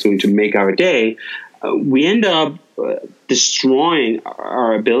really just going to make our day, we end up destroying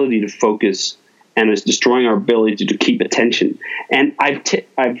our ability to focus, and it's destroying our ability to keep attention. And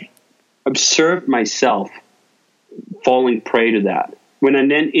I've observed myself falling prey to that when I'm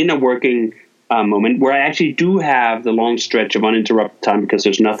then in a working moment where I actually do have the long stretch of uninterrupted time because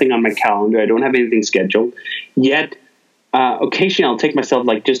there's nothing on my calendar. I don't have anything scheduled. Yet occasionally I'll take myself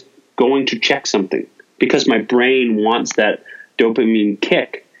like just going to check something because my brain wants that dopamine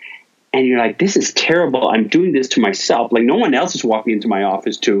kick. And you're like, this is terrible. I'm doing this to myself. Like no one else is walking into my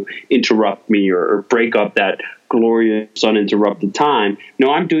office to interrupt me or break up that glorious uninterrupted time.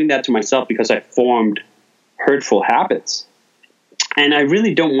 No, I'm doing that to myself because I formed hurtful habits. And I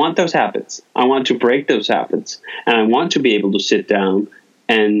really don't want those habits. I want to break those habits. And I want to be able to sit down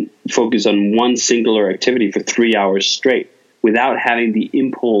and focus on one singular activity for 3 hours straight without having the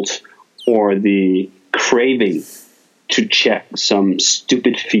impulse or the craving to check some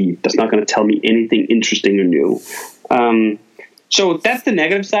stupid feed that's not going to tell me anything interesting or new. So that's the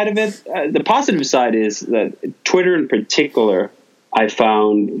negative side of it. The positive side is that Twitter in particular, I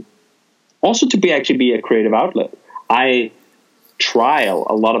found also to be a creative outlet. I trial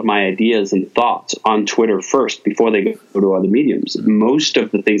a lot of my ideas and thoughts on Twitter first before they go to other mediums. Most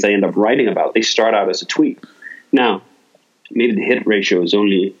of the things I end up writing about, they start out as a tweet. Now, maybe the hit ratio is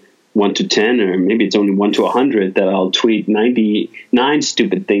only 1 to 10, or maybe it's only 1 to 100 that I'll tweet 99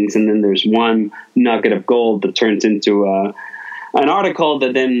 stupid things, and then there's one nugget of gold that turns into an article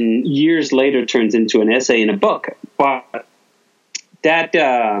that then years later turns into an essay in a book. But that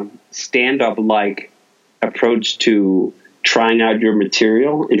stand-up-like approach to trying out your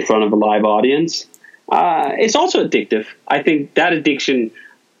material in front of a live audience, it's also addictive. I think that addiction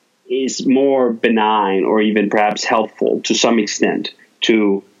is more benign or even perhaps helpful to some extent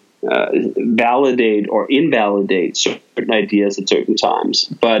to validate or invalidate certain ideas at certain times.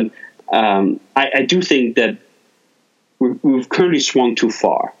 But I do think that we've currently swung too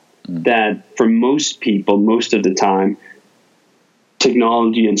far. That for most people, most of the time,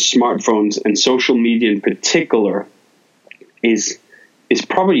 technology and smartphones and social media in particular is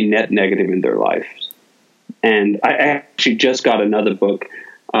probably net negative in their lives. And I actually just got another book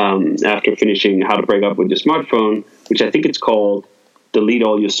after finishing How to Break Up with Your Smartphone, which I think it's called Delete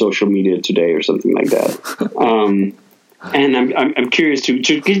All Your Social Media Today or something like that. And I'm curious to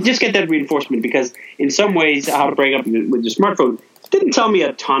just get that reinforcement, because in some ways, How to Break Up with Your Smartphone didn't tell me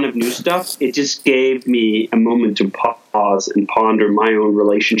a ton of new stuff. It just gave me a moment to pause and ponder my own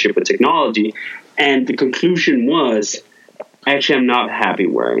relationship with technology. And the conclusion was, actually, I'm not happy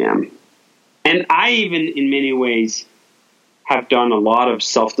where I am. And I even, in many ways, have done a lot of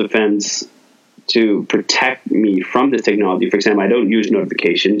self-defense to protect me from the technology. For example, I don't use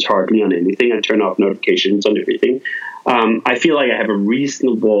notifications hardly on anything. I turn off notifications on everything. I feel like I have a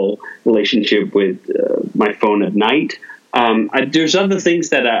reasonable relationship with my phone at night. There's other things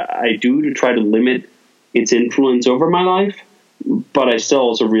that I do to try to limit its influence over my life, but I still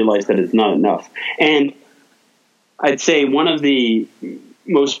also realize that it's not enough. And I'd say one of the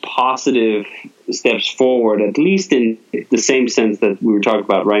most positive steps forward, at least in the same sense that we were talking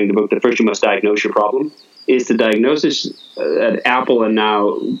about writing the book, that first you must diagnose your problem, is the diagnosis at Apple and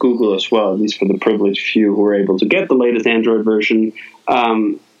now Google as well, at least for the privileged few who are able to get the latest Android version,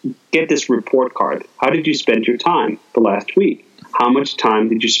 get this report card. How did you spend your time the last week? How much time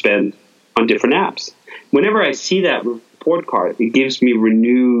did you spend on different apps? Whenever I see that report card, it gives me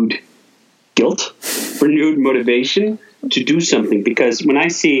renewed guilt, renewed motivation to do something. Because when I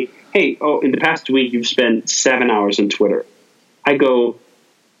see, hey, in the past week you've spent 7 hours on Twitter, I go,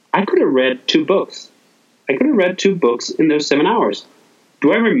 I could have read 2 books. I could have read 2 books in those 7 hours.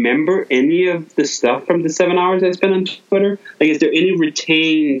 Do I remember any of the stuff from the 7 hours I spent on Twitter? Like, is there any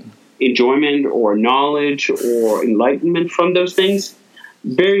retained enjoyment or knowledge or enlightenment from those things?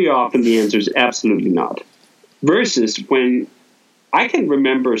 Very often the answer is absolutely not. Versus when I can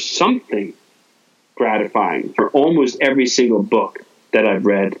remember something gratifying for almost every single book that I've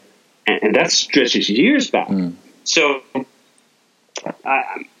read, and that stretches years back. So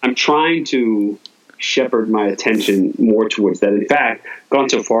I'm trying to shepherd my attention more towards that. In fact, gone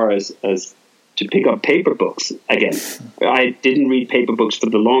so far as to pick up paper books again. I didn't read paper books for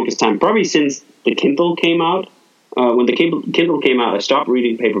the longest time, probably since the Kindle came out. When the Kindle came out, I stopped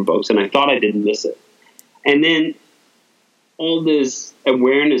reading paper books, and I thought I didn't miss it. And then all this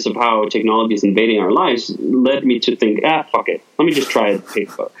awareness of how technology is invading our lives led me to think, fuck it. Let me just try a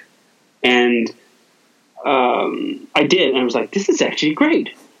paper book. And I did, and I was like, this is actually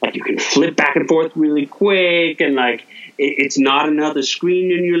great. Like, you can flip back and forth really quick, and like it's not another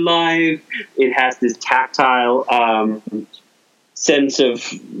screen in your life. It has this tactile sense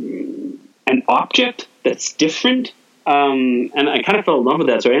of an object that's different. And I kind of fell in love with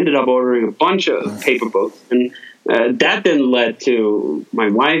that, so I ended up ordering a bunch of paper books, and that then led to my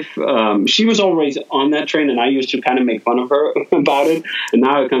wife. She was always on that train, and I used to kind of make fun of her about it. And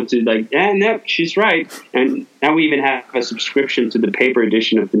now it comes to like, no, she's right. And now we even have a subscription to the paper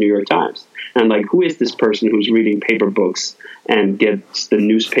edition of the New York Times. And like, who is this person who's reading paper books and gets the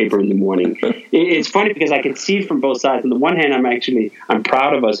newspaper in the morning? It's funny because I can see it from both sides. On the one hand, I'm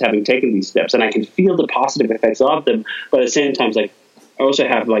proud of us having taken these steps, and I can feel the positive effects of them. But at the same time, like, I also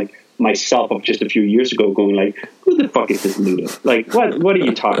have like myself of just a few years ago going like, who the fuck is this Ludo? Like, what are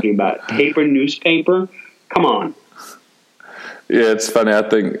you talking about? Paper newspaper? Come on. Yeah, it's funny. I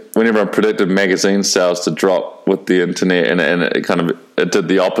think whenever I predicted magazine sales to drop with the internet, and it did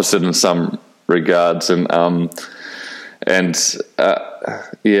the opposite in some regards. I'm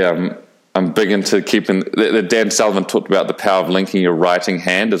big into keeping. The Dan Sullivan talked about the power of linking your writing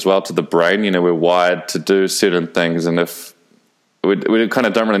hand as well to the brain. You know, we're wired to do certain things, and if we kind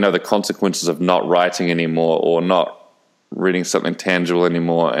of don't really know the consequences of not writing anymore or not reading something tangible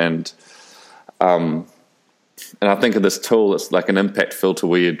anymore, and I think of this tool, it's like an impact filter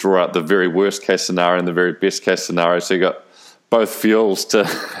where you draw out the very worst case scenario and the very best case scenario. So you got both fuels to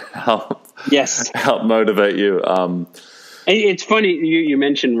help motivate you. It's funny you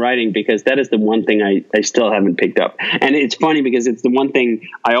mentioned writing, because that is the one thing I still haven't picked up. And it's funny because it's the one thing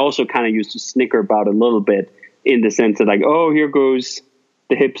I also kind of used to snicker about a little bit, in the sense that like, oh, here goes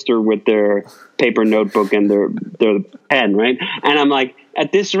the hipster with their paper notebook and their pen, right? And I'm like,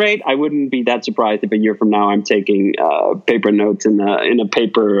 at this rate, I wouldn't be that surprised if a year from now I'm taking paper notes in a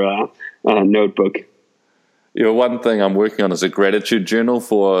paper notebook. One thing I'm working on is a gratitude journal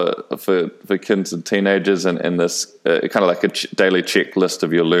for kids and teenagers, and this kind of like a daily checklist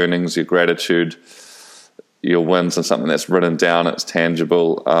of your learnings, your gratitude, your wins, and something that's written down, it's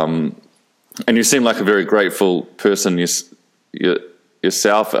tangible. And you seem like a very grateful person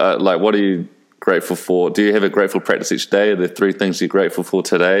yourself. Like, what are you grateful for? Do you have a grateful practice each day? Are there 3 things you're grateful for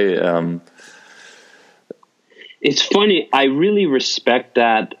today? It's funny. I really respect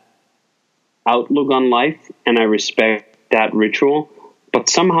that outlook on life, and I respect that ritual, but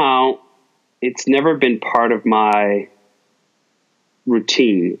somehow it's never been part of my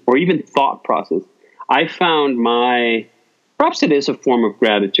routine or even thought process. I found perhaps it is a form of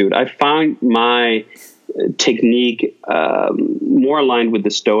gratitude. I found my technique more aligned with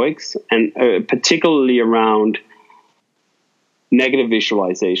the Stoics, and particularly around negative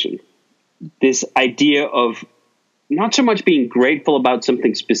visualization. This idea of not so much being grateful about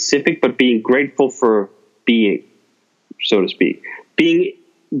something specific, but being grateful for being, so to speak,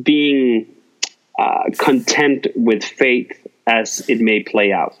 being content with fate as it may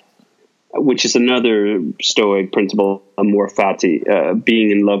play out, which is another Stoic principle, amor fati,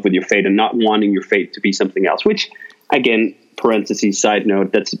 being in love with your fate and not wanting your fate to be something else, which, again, parentheses, side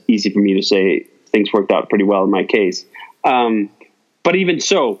note, that's easy for me to say. Things worked out pretty well in my case. But even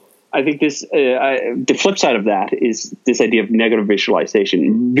so, I think the flip side of that is this idea of negative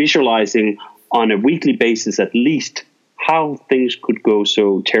visualization, visualizing on a weekly basis at least how things could go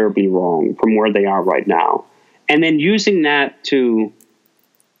so terribly wrong from where they are right now. And then using that to,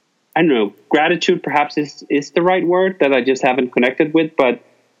 I don't know, gratitude perhaps is the right word that I just haven't connected with, but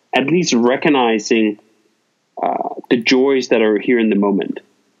at least recognizing the joys that are here in the moment.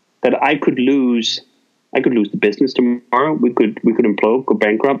 That I could lose the business tomorrow. We could implode, go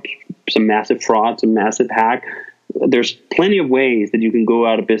bankrupt, some massive fraud, some massive hack. There's plenty of ways that you can go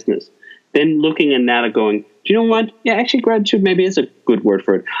out of business. Then looking at that and going, do you know what? Yeah, actually gratitude maybe is a good word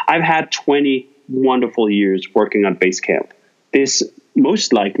for it. I've had 20 wonderful years working on Basecamp. This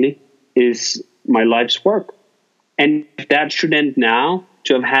most likely is my life's work. And if that should end now,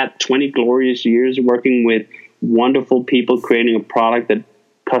 to have had 20 glorious years working with wonderful people creating a product that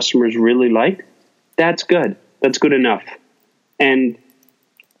customers really like, that's good. That's good enough. And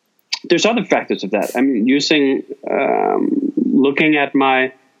there's other factors of that. I mean, looking at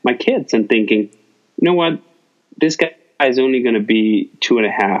my kids and thinking, you know what, this guy is only going to be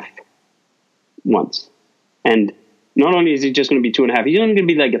 2.5 once. And not only is he just going to be 2.5, he's only going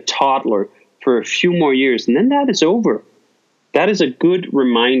to be like a toddler for a few more years. And then that is over. That is a good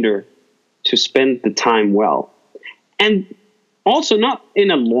reminder to spend the time well. And also, not in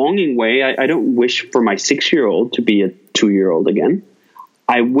a longing way. I don't wish for my 6-year-old to be a 2-year-old again.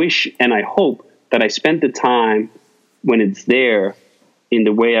 I wish and I hope that I spent the time when it's there in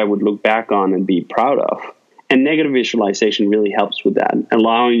the way I would look back on and be proud of. And negative visualization really helps with that,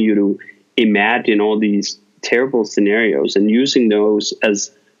 allowing you to imagine all these terrible scenarios and using those as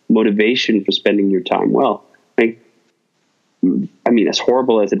motivation for spending your time well. Like, I mean, as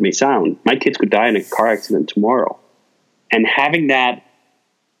horrible as it may sound, my kids could die in a car accident tomorrow. And having that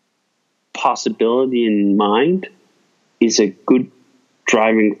possibility in mind is a good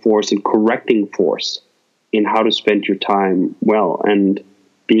driving force and correcting force in how to spend your time well and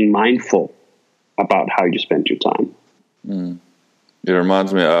being mindful about how you spend your time. Mm. It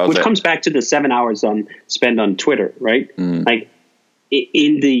reminds me of... Which comes back to the 7 hours spent on Twitter, right? Mm. Like,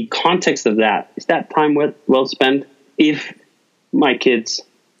 in the context of that, is that time well spent? If my kids,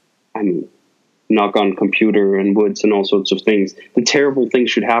 I mean, knock on computer and woods and all sorts of things, the terrible things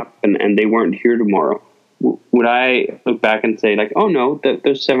should happen and they weren't here tomorrow, would I look back and say like, oh no,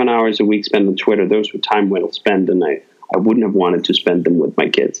 those 7 hours a week spent on Twitter, those were time well spent and I wouldn't have wanted to spend them with my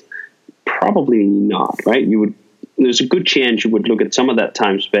kids? Probably not, right? There's a good chance you would look at some of that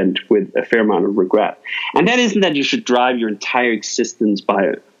time spent with a fair amount of regret. And that isn't that you should drive your entire existence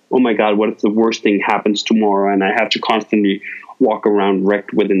by, oh my God, what if the worst thing happens tomorrow and I have to constantly walk around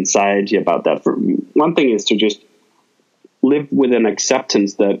wrecked with anxiety about that. For one thing is to just live with an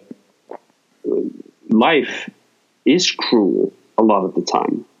acceptance that life is cruel a lot of the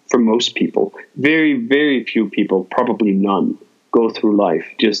time for most people. Very, very few people, probably none, go through life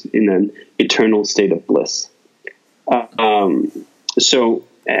just in an eternal state of bliss. So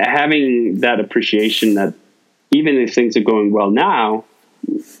having that appreciation that even if things are going well now,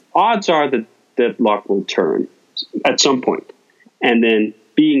 odds are that luck will turn at some point. And then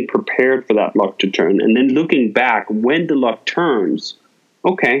being prepared for that luck to turn. And then looking back when the luck turns,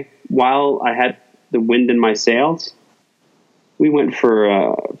 okay, while I had the wind in my sails, we went for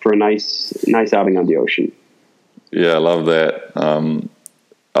a nice outing on the ocean. Yeah, I love that.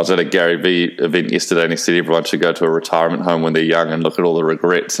 I was at a Gary Vee event yesterday, and he said everyone should go to a retirement home when they're young and look at all the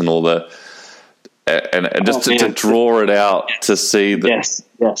regrets and all the and just to draw it out to see that.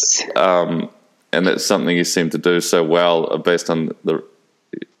 Yes. And that's something you seem to do so well, based on the.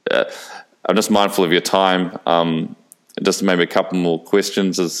 I'm just mindful of your time. Just maybe a couple more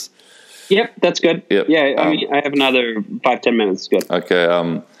questions. Yep, that's good. Yep. Yeah, I mean, I have another 5-10 minutes. Good.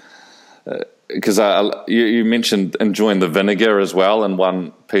 Okay. Because you mentioned enjoying the vinegar as well, and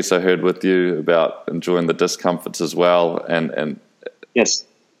one piece I heard with you about enjoying the discomforts as well, and yes,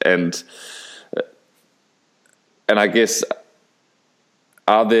 and I guess,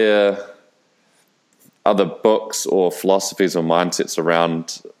 are there other books or philosophies or mindsets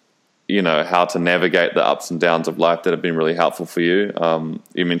around, how to navigate the ups and downs of life that have been really helpful for you?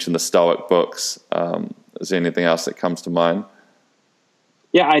 You mentioned the Stoic books. Is there anything else that comes to mind?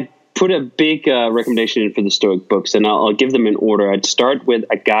 Yeah, I put a big recommendation in for the Stoic books, and I'll give them in order. I'd start with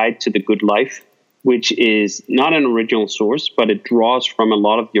A Guide to the Good Life, which is not an original source, but it draws from a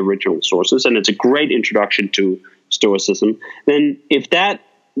lot of the original sources, and it's a great introduction to Stoicism. Then if that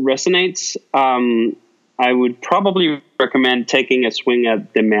resonates, I would probably recommend taking a swing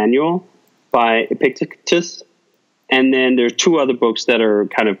at The Manual by Epictetus. And then there are two other books that are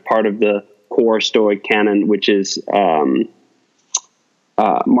kind of part of the core Stoic canon, which is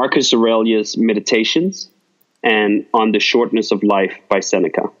Marcus Aurelius' Meditations and On the Shortness of Life by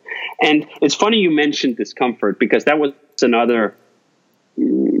Seneca. And it's funny you mentioned discomfort, because that was another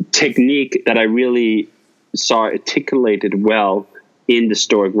technique that I really saw articulated well in the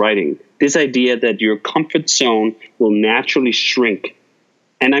Stoic writing. This idea that your comfort zone will naturally shrink.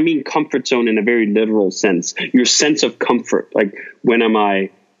 And I mean comfort zone in a very literal sense. Your sense of comfort, like, when am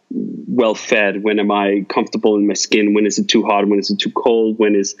I well fed? When am I comfortable in my skin? When is it too hot? When is it too cold?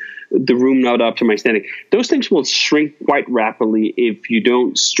 When is the room not up to my standing? Those things will shrink quite rapidly if you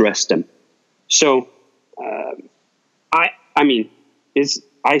don't stress them. So,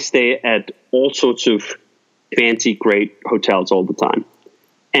 I stay at all sorts of fancy, great hotels all the time.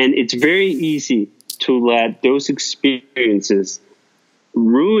 And it's very easy to let those experiences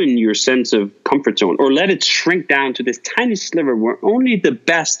ruin your sense of comfort zone, or let it shrink down to this tiny sliver where only the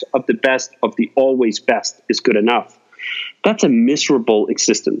best of the always best is good enough. That's a miserable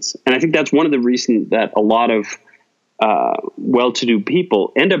existence. And I think that's one of the reasons that a lot of well-to-do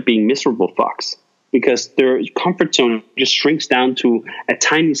people end up being miserable fucks, because their comfort zone just shrinks down to a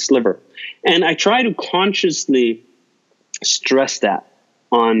tiny sliver. And I try to consciously stress that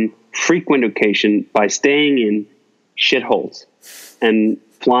on frequent occasion by staying in shitholes and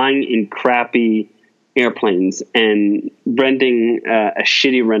flying in crappy airplanes and renting a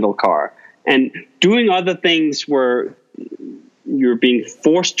shitty rental car and doing other things where you're being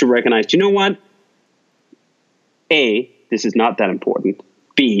forced to recognize, you know what? A, this is not that important.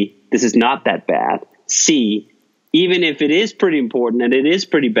 B, this is not that bad. C, even if it is pretty important and it is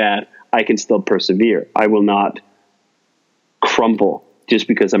pretty bad, I can still persevere. I will not crumble just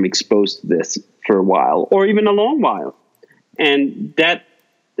because I'm exposed to this for a while or even a long while. And that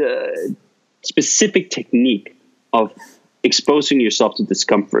specific technique of exposing yourself to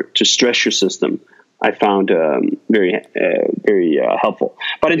discomfort, to stress your system, I found very helpful.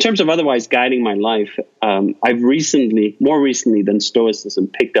 But in terms of otherwise guiding my life, I've more recently than Stoicism,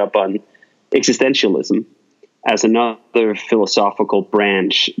 picked up on existentialism as another philosophical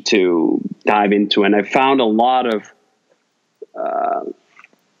branch to dive into. And I found a lot of,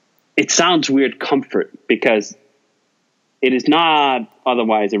 it sounds weird, comfort, because it is not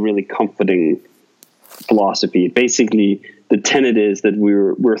otherwise a really comforting philosophy. Basically, the tenet is that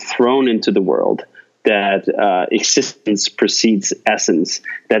we're thrown into the world, that existence precedes essence,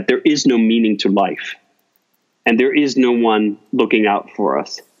 that there is no meaning to life, and there is no one looking out for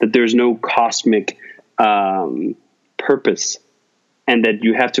us, that there's no cosmic purpose, and that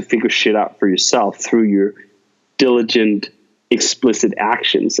you have to figure shit out for yourself through your diligent, explicit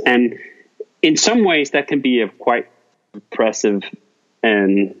actions. And in some ways, that can be a quite oppressive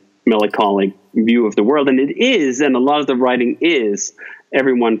and melancholic view of the world, and it is, and a lot of the writing is.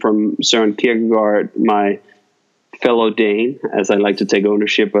 Everyone from Søren Kierkegaard, my fellow Dane, as I like to take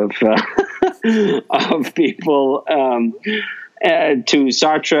ownership of of people, to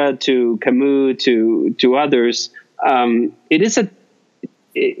Sartre, to Camus, to others. It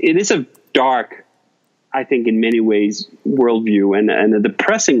is a dark, I think, in many ways, worldview, and a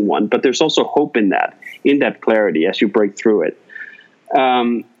depressing one. But there's also hope in that clarity as you break through it.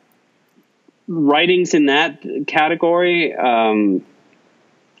 Writings in that category.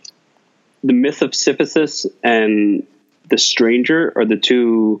 The Myth of Sisyphus and The Stranger are the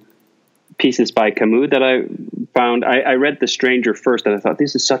two pieces by Camus that I found. I read The Stranger first, and I thought,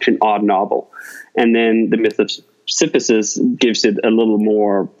 this is such an odd novel. And then The Myth of Sisyphus gives it a little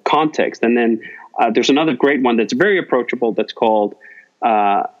more context. And then there's another great one that's very approachable that's called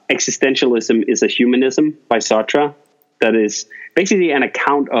Existentialism is a Humanism by Sartre. That is basically an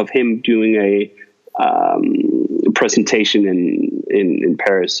account of him doing a presentation in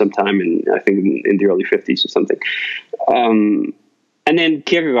Paris sometime I think in the early 50s or something. And then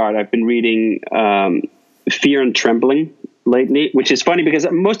Kierkegaard, I've been reading Fear and Trembling lately, which is funny because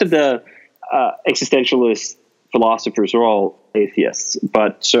most of the existentialist philosophers are all atheists,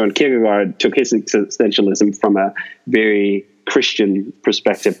 but Søren Kierkegaard took his existentialism from a very Christian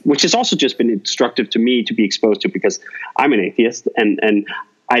perspective, which has also just been instructive to me to be exposed to, because I'm an atheist, and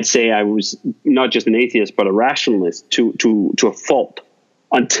I'd say I was not just an atheist but a rationalist to a fault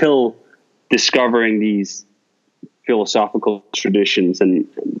until discovering these philosophical traditions and,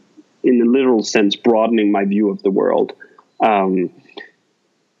 in a literal sense, broadening my view of the world.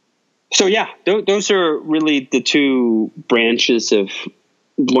 So yeah, those are really the two branches of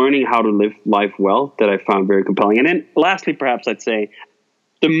learning how to live life well that I found very compelling. And then lastly, perhaps I'd say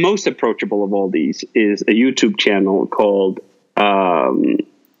the most approachable of all these is a YouTube channel called The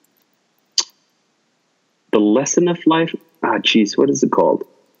Lesson of Life. What is it called?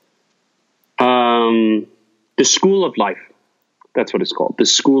 The School of Life. That's what it's called. The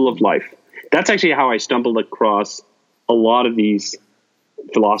School of Life. That's actually how I stumbled across a lot of these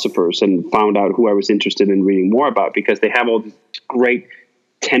philosophers and found out who I was interested in reading more about, because they have all these great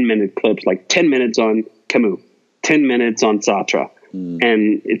 10-minute clips, like 10 minutes on Camus, 10 minutes on Sartre.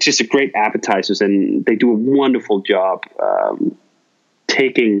 And it's just a great appetizers, and they do a wonderful job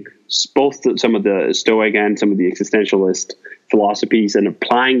taking both some of the Stoic and some of the existentialist philosophies and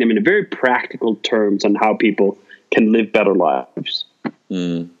applying them in very practical terms on how people can live better lives.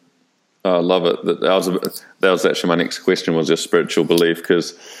 I love it. That was actually my next question, was your spiritual belief,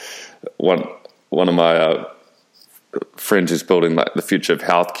 because one of my friends who's building like the future of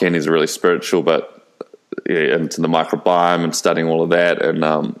healthcare, and he's really spiritual, but into the microbiome and studying all of that. And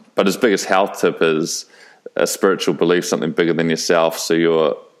but his biggest health tip is a spiritual belief, something bigger than yourself. So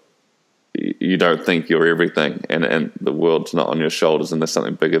you don't think you're everything, and the world's not on your shoulders, and there's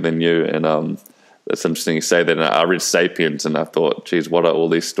something bigger than you. And it's interesting you say that. And I read 'Sapiens, and I thought, geez, what are all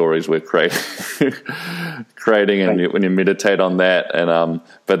these stories we're creating? And when you meditate on that, and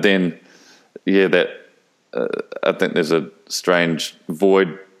but then, that I think there's a strange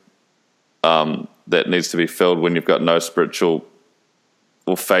void that needs to be filled when you've got no spiritual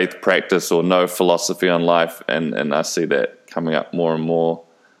or faith practice or no philosophy on life, and I see that coming up more and more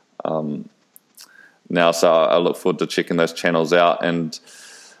now. So I look forward to checking those channels out. And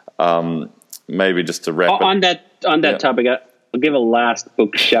maybe just to wrap on that topic, I'll give a last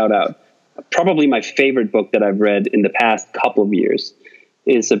book shout out. Probably my favorite book that I've read in the past couple of years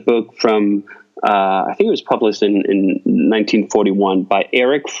is a book from I think it was published in 1941 by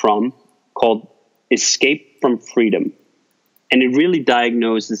Erich Fromm, called Escape from Freedom. And it really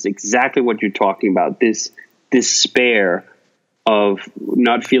diagnoses exactly what you're talking about, this despair of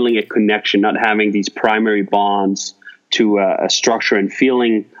not feeling a connection, not having these primary bonds to a structure, and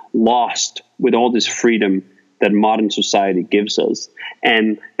feeling lost with all this freedom that modern society gives us.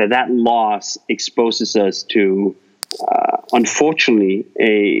 And that loss exposes us to, unfortunately,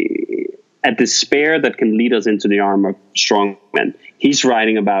 a despair that can lead us into the arm of strong men. He's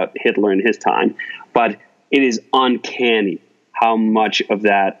writing about Hitler in his time, but it is uncanny how much of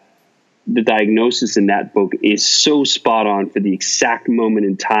that, the diagnosis in that book, is so spot on for the exact moment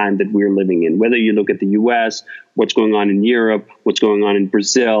in time that we're living in. Whether you look at the US, what's going on in Europe, what's going on in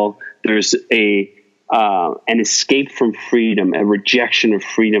Brazil, there's an escape from freedom, a rejection of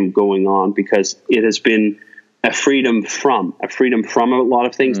freedom going on, because it has been a freedom from a lot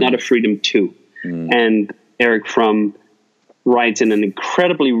of things, not a freedom to. And Erich Fromm writes in an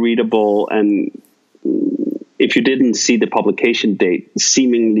incredibly readable, and if you didn't see the publication date,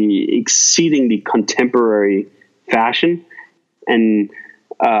 seemingly exceedingly contemporary fashion. And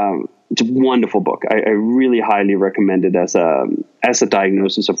it's a wonderful book. I really highly recommend it as a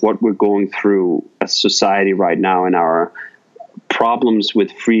diagnosis of what we're going through as society right now, and our problems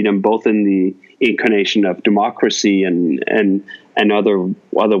with freedom, both in the incarnation of democracy and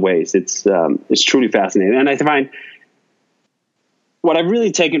other ways. It's truly fascinating. And I find what I've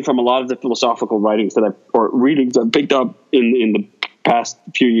really taken from a lot of the philosophical writings or readings I've picked up in the past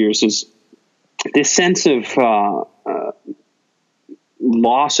few years is this sense of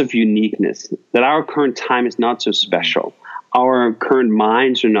loss of uniqueness, that our current time is not so special. Our current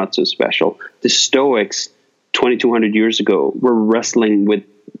minds are not so special. The Stoics 2,200 years ago were wrestling with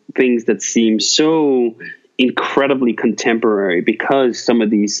things that seem so incredibly contemporary, because some of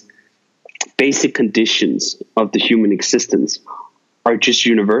these basic conditions of the human existence are just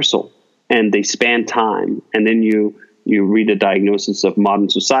universal and they span time. And then you read a diagnosis of modern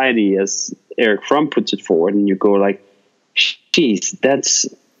society, as Erich Fromm puts it forward, and you go like, geez,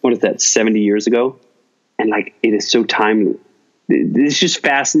 what is that, 70 years ago? And like, it is so timely. It's just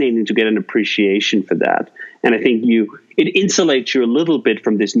fascinating to get an appreciation for that. And I think it insulates you a little bit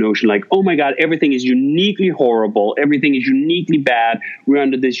from this notion like, oh my God, everything is uniquely horrible. Everything is uniquely bad. We're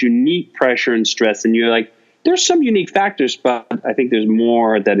under this unique pressure and stress. And you're like, there's some unique factors, but I think there's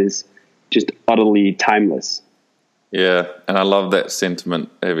more that is just utterly timeless. Yeah, and I love that sentiment,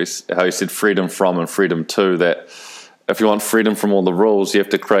 how you said freedom from and freedom to, that if you want freedom from all the rules, you have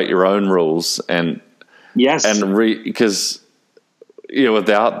to create your own rules. And yes, and because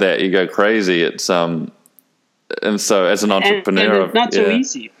without that you go crazy. It's and so as an entrepreneur, and it's not so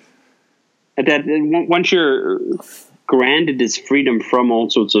easy. That once you're granted this freedom from all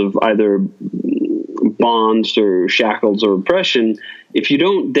sorts of either bonds or shackles or oppression, if you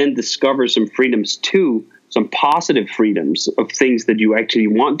don't then discover some freedoms too, some positive freedoms of things that you actually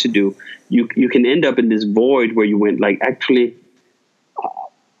want to do, you can end up in this void where you went like, actually,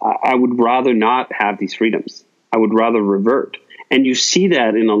 I would rather not have these freedoms. I would rather revert. And you see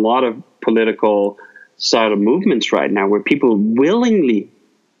that in a lot of political side of movements right now, where people willingly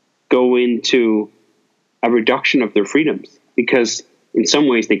go into a reduction of their freedoms because in some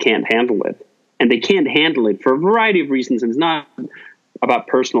ways they can't handle it. And they can't handle it for a variety of reasons. And it's not about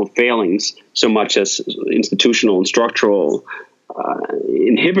personal failings so much as institutional and structural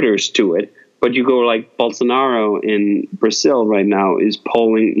inhibitors to it. But you go like Bolsonaro in Brazil right now is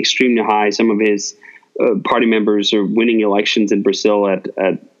polling extremely high. Some of his party members are winning elections in Brazil at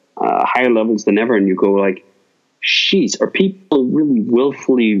higher levels than ever. And you go like, sheesh, are people really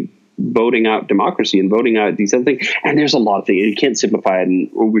willfully voting out democracy and voting out these other things? And there's a lot of things. You can't simplify it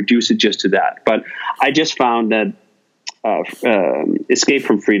or reduce it just to that. But I just found that Escape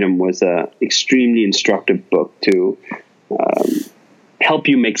from Freedom was an extremely instructive book to help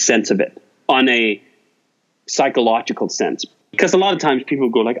you make sense of it on a psychological sense. Because a lot of times people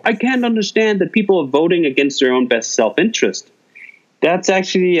go like, I can't understand that people are voting against their own best self-interest. That's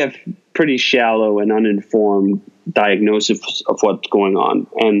actually a pretty shallow and uninformed diagnosis of what's going on.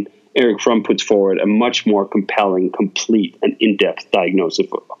 And Erich Fromm puts forward a much more compelling, complete, and in-depth diagnosis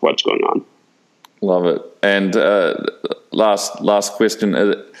of what's going on. Love it. And last question,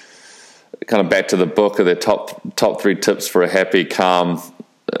 kind of back to the book, are there top 3 tips for a happy, calm,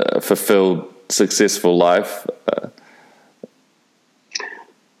 fulfilled, successful life?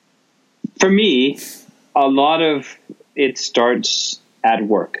 For me, a lot of it starts at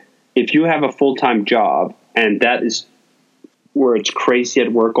work. If you have a full-time job and that is where it's crazy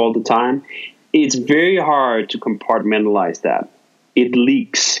at work all the time, it's very hard to compartmentalize that. It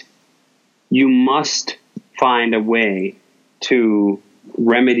leaks. You must find a way to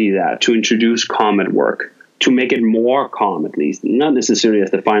remedy that, to introduce calm at work, to make it more calm at least, not necessarily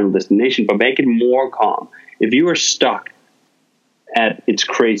as the final destination, but make it more calm. If you are stuck at it's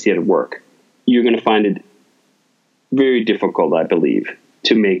crazy at work, you're going to find it very difficult, I believe,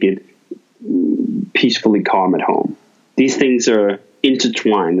 to make it peacefully calm at home. These things are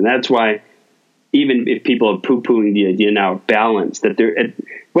intertwined, and that's why even if people are poo-pooing the idea now of balance, that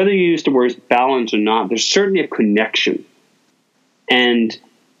whether you use the words balance or not, there's certainly a connection. And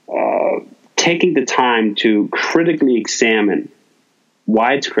taking the time to critically examine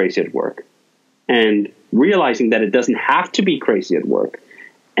why it's crazy at work and realizing that it doesn't have to be crazy at work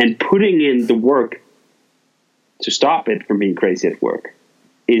and putting in the work to stop it from being crazy at work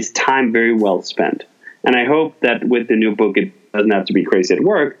is time very well spent. And I hope that with the new book, it doesn't have to be crazy at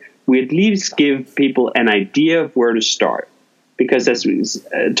work. We at least give people an idea of where to start. Because as we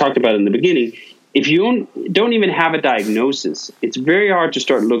talked about in the beginning, if you don't even have a diagnosis, it's very hard to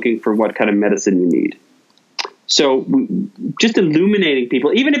start looking for what kind of medicine you need. So just illuminating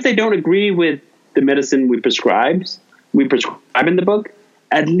people, even if they don't agree with the medicine we prescribe in the book,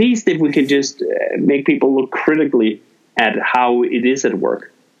 at least if we can just make people look critically at how it is at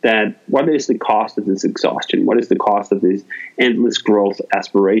work, that what is the cost of this exhaustion? What is the cost of these endless growth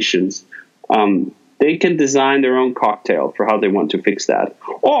aspirations? They can design their own cocktail for how they want to fix that.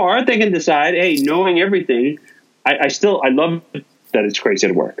 Or they can decide, hey, knowing everything, I love that it's crazy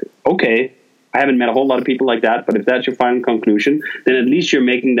at work. Okay, I haven't met a whole lot of people like that, but if that's your final conclusion, then at least you're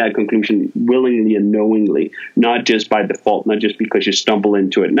making that conclusion willingly and knowingly, not just by default, not just because you stumble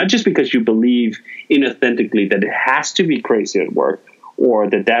into it, not just because you believe inauthentically that it has to be crazy at work or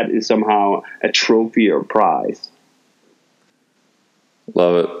that is somehow a trophy or prize.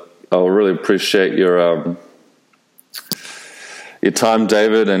 Love it. I really appreciate your time,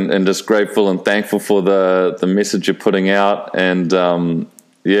 David, and just grateful and thankful for the message you're putting out. And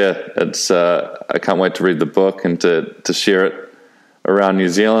it's I can't wait to read the book and to share it around New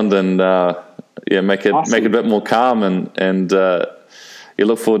Zealand and make it Awesome. make it a bit more calm. And you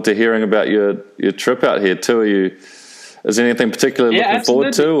look forward to hearing about your trip out here too. Is there anything particularly looking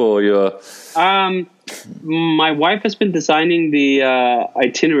forward to, or you're? My wife has been designing the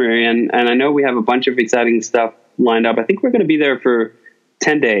itinerary, and I know we have a bunch of exciting stuff lined up. I think we're going to be there for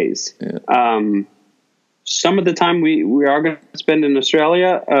 10 days. Yeah. Some of the time we are going to spend in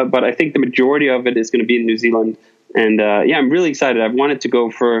Australia, but I think the majority of it is going to be in New Zealand. And I'm really excited. I've wanted to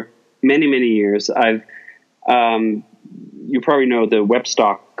go for many, many years. You probably know the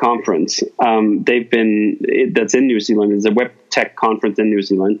WebStock conference. That's in New Zealand. It's a web tech conference in New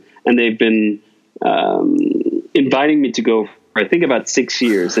Zealand, and they've been inviting me to go for I think about 6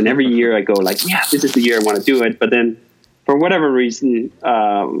 years. And every year I go like, this is the year I want to do it. But then for whatever reason,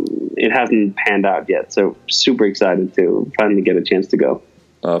 it hasn't panned out yet. So super excited to finally get a chance to go.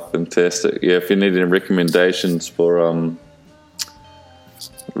 Oh, fantastic! Yeah, if you need any recommendations for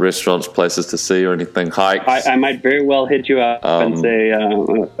restaurants, places to see, or anything, hikes, I might very well hit you up and say,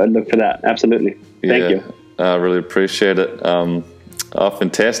 look for that. Absolutely. Thank you. I really appreciate it.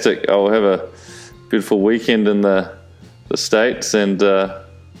 Fantastic. I'll have a beautiful weekend in the States, and and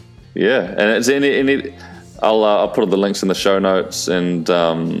it's any I'll put all the links in the show notes, and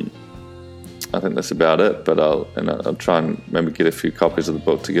I think that's about it. But I'll try and maybe get a few copies of the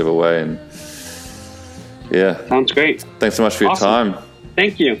book to give away, and sounds great. Thanks so much for your time.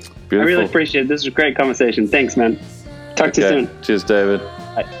 Thank you. Beautiful. I really appreciate it. This is a great conversation. Thanks, man. Talk to you soon. Cheers, David.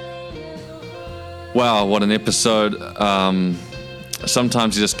 Bye. Wow, what an episode.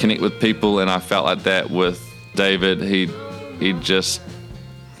 Sometimes you just connect with people, and I felt like that with David. He just,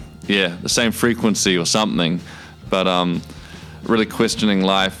 the same frequency or something, but really questioning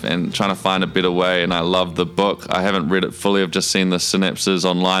life and trying to find a better way. And I love the book. I haven't read it fully. I've just seen the synopsis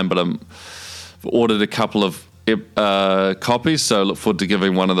online, but I've ordered a couple of copies, so I look forward to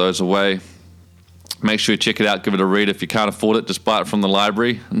giving one of those away. Make sure you check it out, give it a read. If you can't afford it, just buy it from the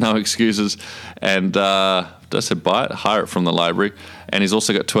library. No excuses. And did I say buy it? Hire it from the library. And he's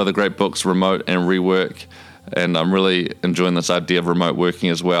also got 2 other great books, Remote and Rework. And I'm really enjoying this idea of remote working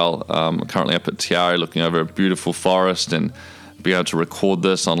as well. I'm currently up at Te Aire looking over a beautiful forest and being able to record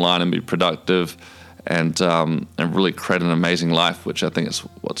this online and be productive and really create an amazing life, which I think is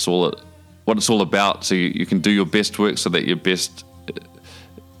what it's all about. So you can do your best work so that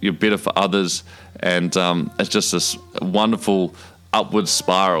you're better for others, and it's just this wonderful upward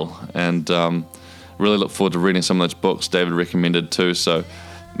spiral. And really look forward to reading some of those books David recommended too. So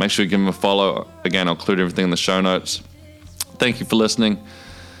make sure you give him a follow. Again, I'll include everything in the show notes. Thank you for listening.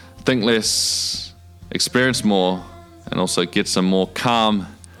 Think less, experience more, and also get some more calm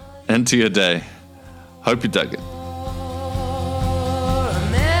into your day. Hope you dug it.